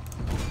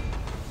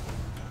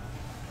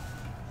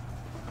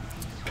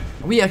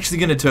 Are we actually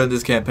going to turn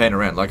this campaign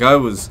around? Like, I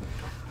was...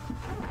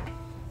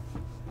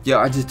 yeah,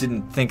 I just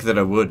didn't think that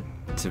I would,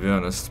 to be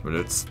honest, but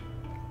it's...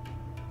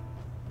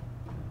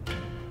 yeah,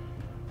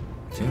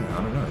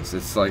 I don't know.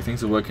 It's like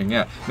things are working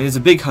out. I mean, there's a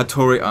big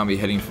Hattori army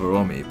heading for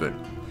Omi, but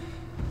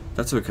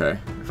that's okay.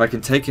 If I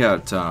can take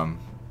out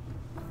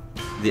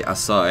the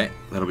Asai,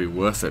 that'll be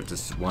worth it.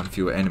 Just one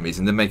fewer enemies,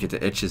 and then make it to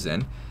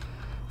Echizen.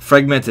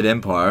 Fragmented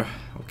Empire,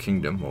 or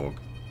Kingdom, or...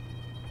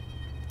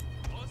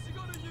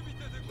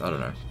 I don't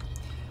know.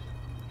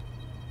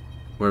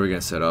 Where are we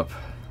going to set up?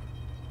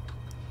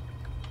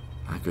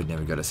 I could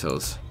never go to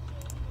cells.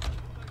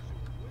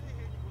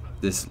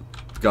 This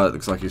guy that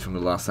looks like he's from the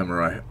Last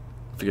Samurai.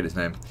 I forget his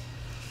name.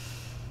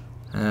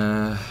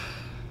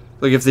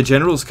 Look, if the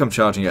generals come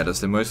charging at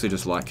us, they're mostly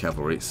just light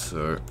cavalry,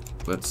 so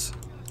let's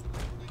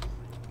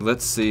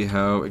see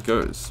how it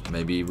goes.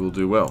 Maybe we'll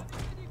do well.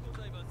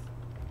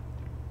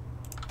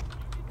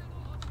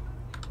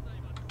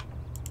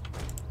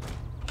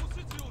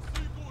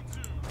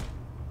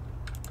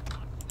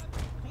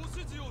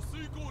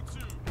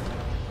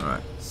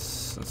 Alright,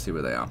 let's see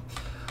where they are.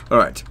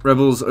 Alright,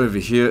 rebels over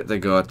here, they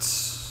got...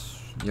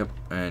 Yep,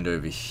 and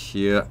over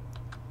here.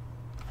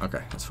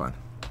 Okay, that's fine.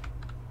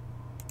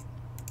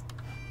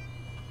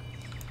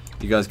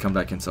 You guys come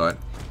back inside.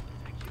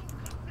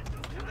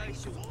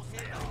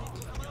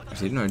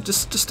 Actually, no,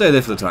 just stay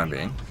there for the time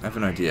being. I have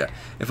an idea.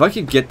 If I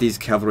could get these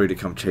cavalry to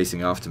come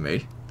chasing after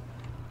me,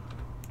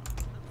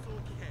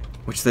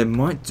 which they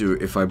might do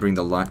if I bring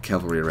the light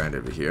cavalry around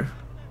over here,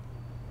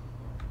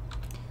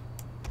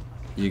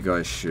 you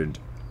guys should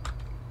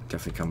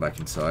definitely come back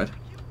inside.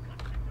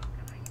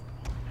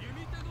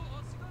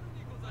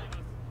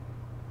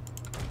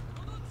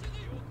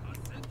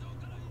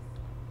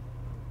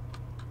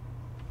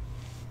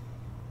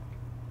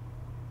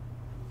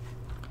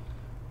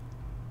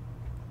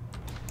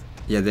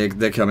 Yeah,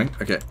 they're coming.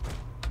 Okay.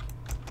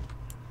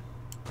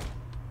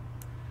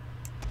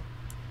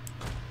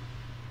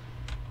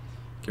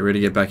 Get ready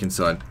to get back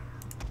inside.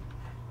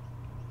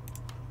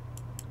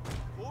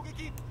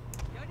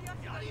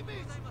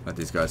 Let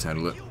these guys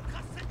handle it.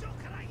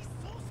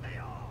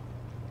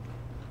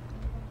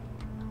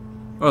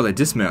 Oh, they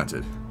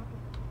dismounted.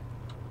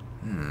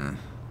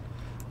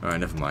 Alright,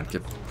 never mind.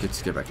 Get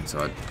back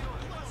inside.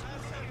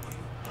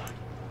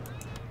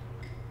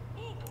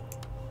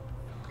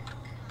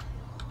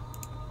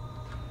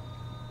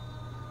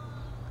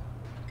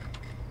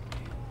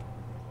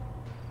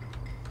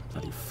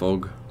 Bloody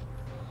fog.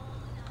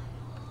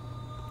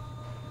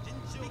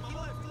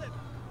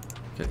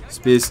 Okay,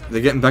 spears.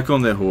 They're getting back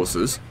on their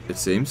horses, it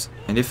seems.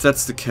 And if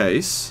that's the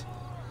case...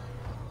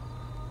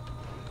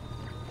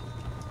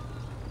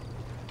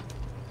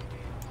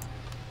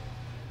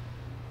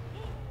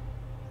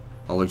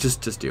 Oh, look,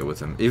 just deal with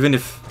them. Even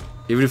if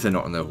they're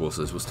not on their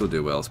horses, we'll still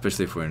do well,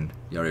 especially if we're in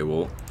Yari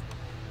Wall.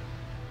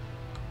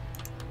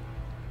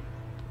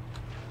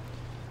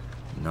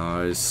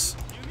 Nice.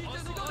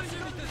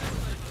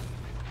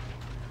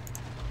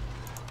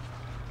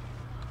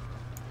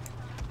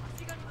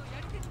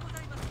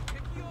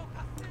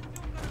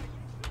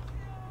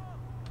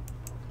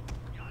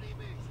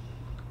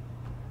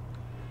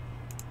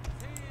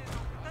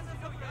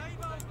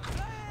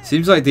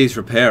 Seems like these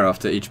repair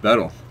after each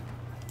battle.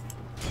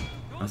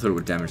 I thought it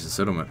would damage the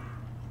settlement.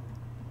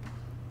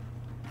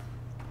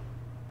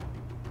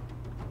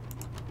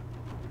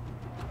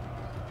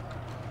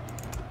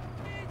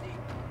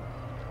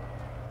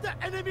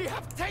 The enemy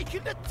have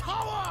taken the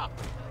tower!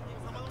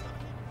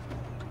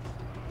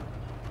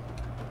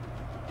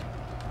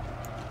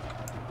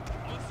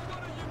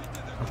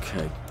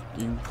 Okay,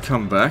 you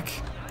come back.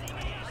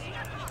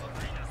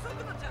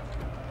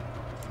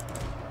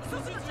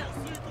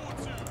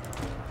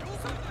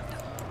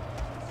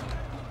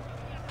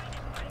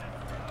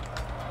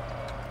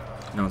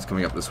 No one's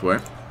coming up this way.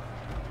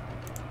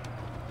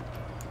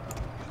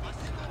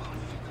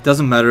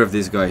 Doesn't matter if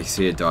these guys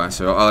here die,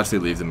 so I'll actually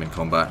leave them in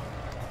combat.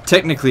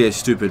 Technically a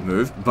stupid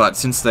move, but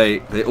since they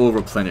all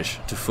replenish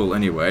to full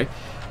anyway,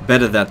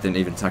 better that than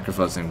even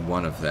sacrificing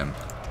one of them.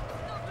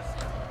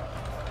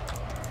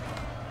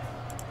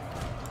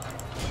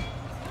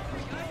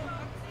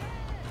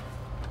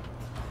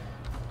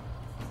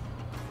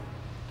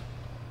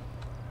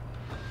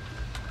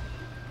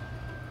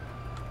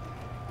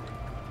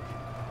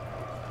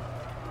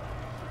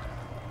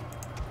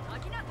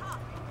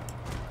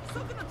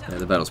 Yeah,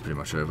 the battle's pretty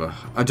much over.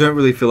 I don't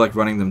really feel like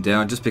running them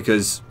down, just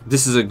because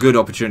this is a good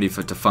opportunity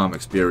to farm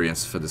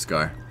experience for this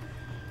guy.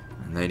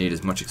 And they need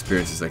as much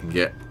experience as they can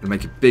get. It'll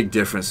make a big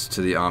difference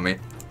to the army.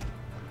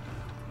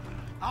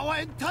 Our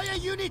entire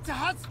unit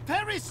has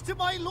perished,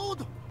 my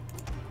lord!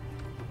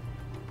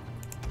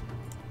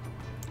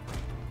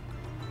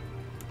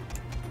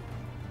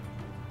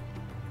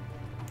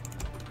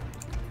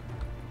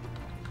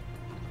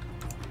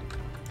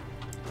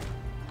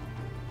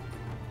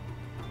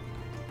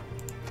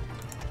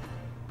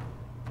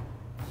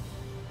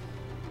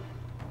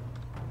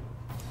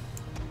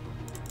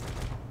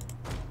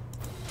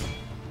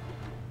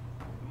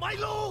 My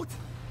lord!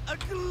 A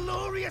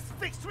glorious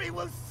victory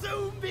will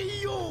soon be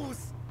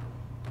yours!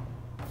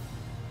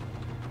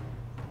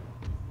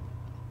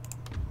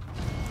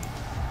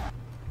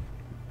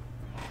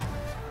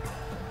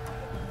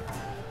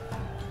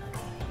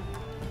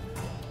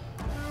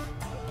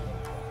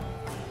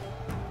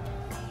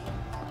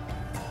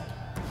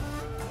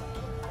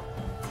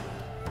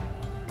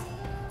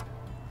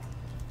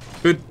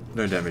 Good.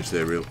 No damage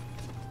there, real.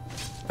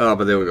 Oh,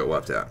 but they all got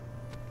wiped out.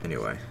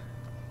 Anyway.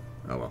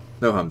 Oh well.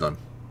 No harm done.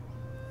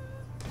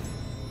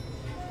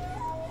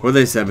 Or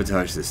they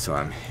sabotage this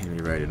time.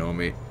 Enemy raid in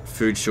Ormi.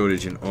 Food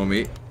shortage in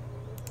Ormi.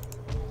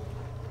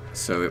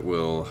 So it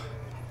will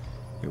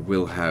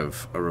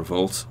have a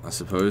revolt, I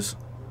suppose.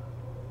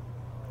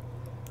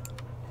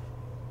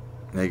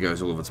 There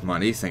goes all of its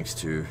money, thanks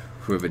to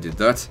whoever did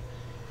that.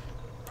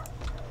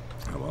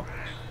 Oh well.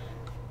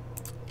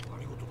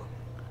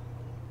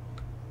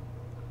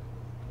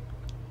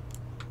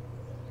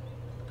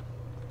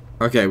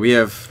 Okay, we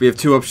have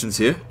two options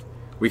here.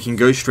 We can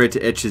go straight to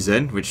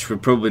Echizen, which we're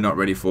probably not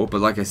ready for,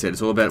 but like I said,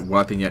 it's all about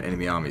wiping out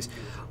enemy armies.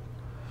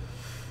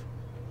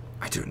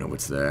 I don't know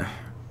what's there.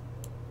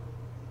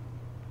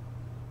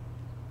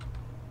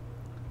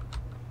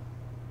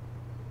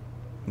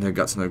 No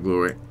guts, no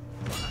glory.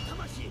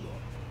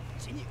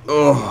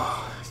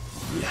 Oh,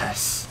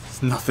 yes.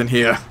 There's nothing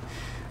here.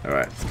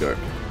 Alright, let's go.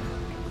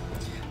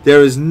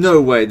 There is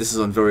no way this is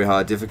on very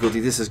hard difficulty.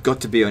 This has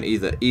got to be on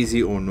either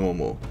easy or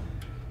normal.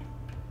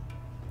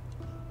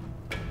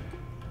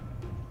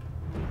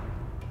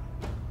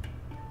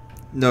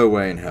 No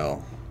way in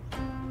hell.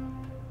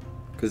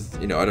 Because,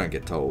 you know, I don't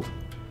get told.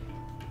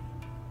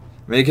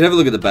 I mean, you can have a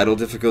look at the battle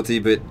difficulty,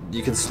 but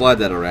you can slide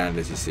that around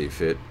as you see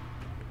fit.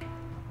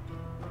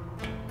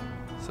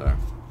 So,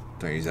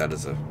 don't use that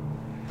as a...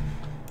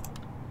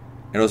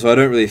 And also, I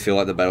don't really feel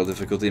like the battle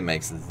difficulty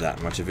makes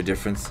that much of a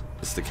difference.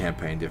 It's the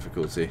campaign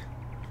difficulty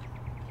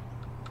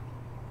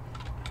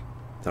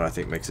that I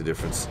think makes a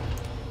difference.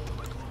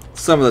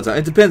 Some of the time.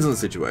 It depends on the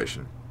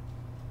situation.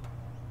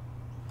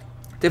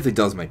 It definitely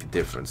does make a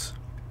difference.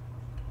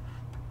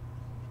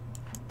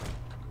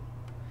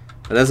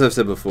 But as I've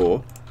said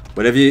before,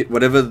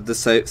 whatever the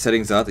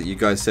settings are that you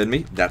guys send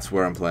me, that's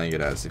where I'm playing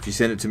it as. If you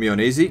send it to me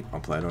on easy, I'll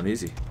play it on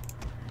easy.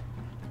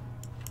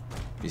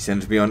 If you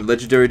send it to me on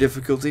legendary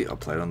difficulty, I'll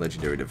play it on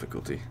legendary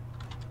difficulty.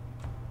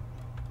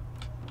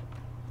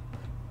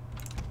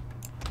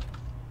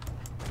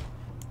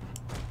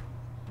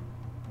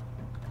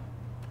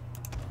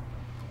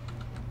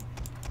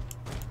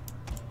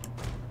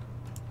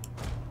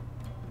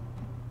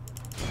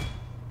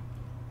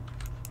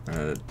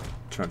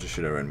 Trying to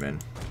shoot our own men.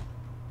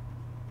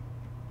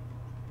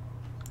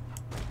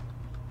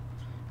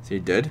 Is he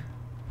dead?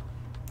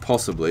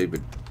 Possibly, but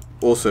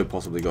also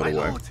possibly got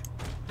away.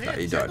 No,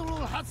 he died.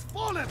 Has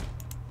fallen.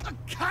 A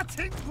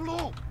cutting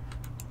blow.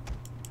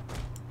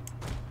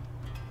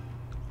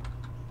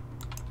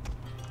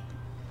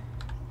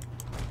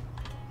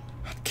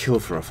 I'd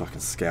kill for a fucking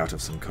scout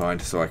of some kind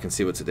so I can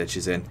see what's at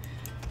Echizen.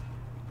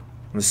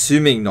 I'm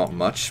assuming not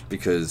much,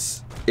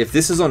 because if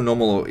this is on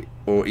normal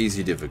or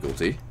easy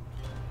difficulty,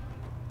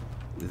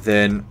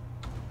 then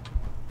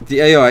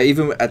the AI,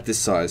 even at this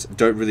size,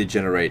 don't really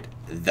generate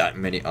that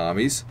many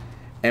armies.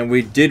 And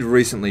we did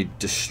recently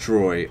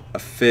destroy a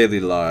fairly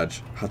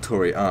large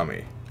Hattori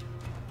army.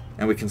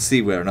 And we can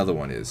see where another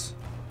one is.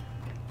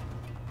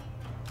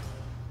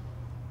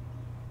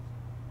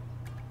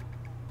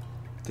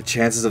 The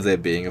chances of there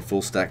being a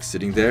full stack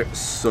sitting there is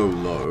so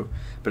low.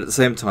 But at the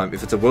same time,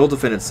 if it's a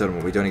well-defended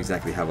settlement, we don't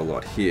exactly have a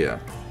lot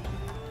here.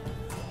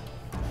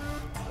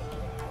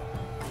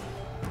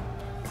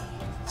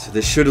 So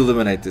this should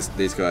eliminate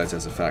these guys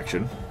as a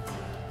faction.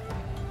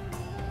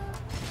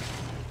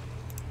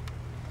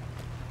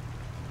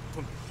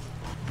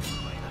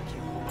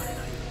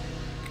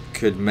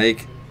 Could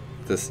make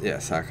this, yeah,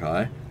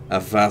 Sakai, a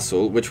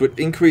vassal, which would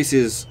increase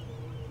his...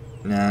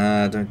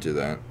 Nah, don't do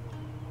that.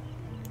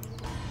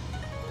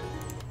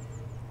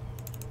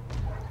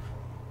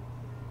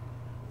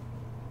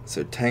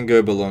 So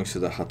Tango belongs to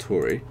the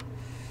Hattori.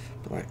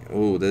 But like,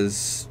 oh,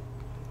 there's...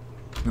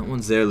 That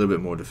one's there a little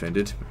bit more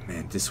defended.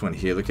 Man, this one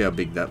here, look how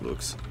big that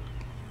looks.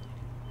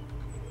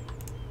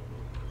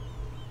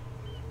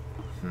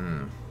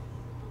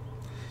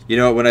 You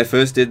know what, when I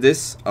first did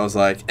this, I was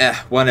like,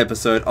 one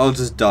episode, I'll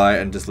just die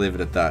and just leave it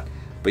at that.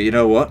 But you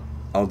know what?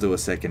 I'll do a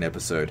second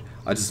episode.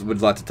 I just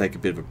would like to take a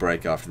bit of a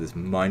break after this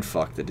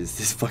mindfuck that is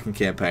this fucking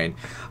campaign.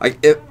 I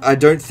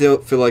don't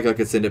feel like I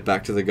could send it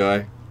back to the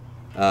guy.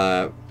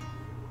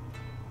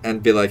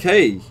 And be like,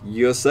 hey,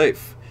 you're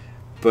safe.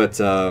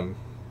 But,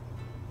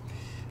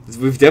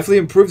 we've definitely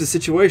improved the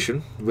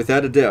situation,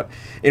 without a doubt.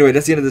 Anyway,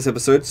 that's the end of this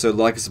episode, so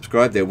like and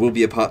subscribe. There will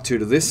be a part 2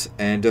 to this,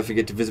 and don't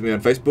forget to visit me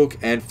on Facebook,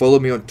 and follow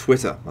me on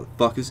Twitter,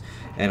 motherfuckers,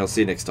 and I'll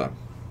see you next time.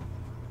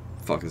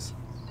 Fuckers.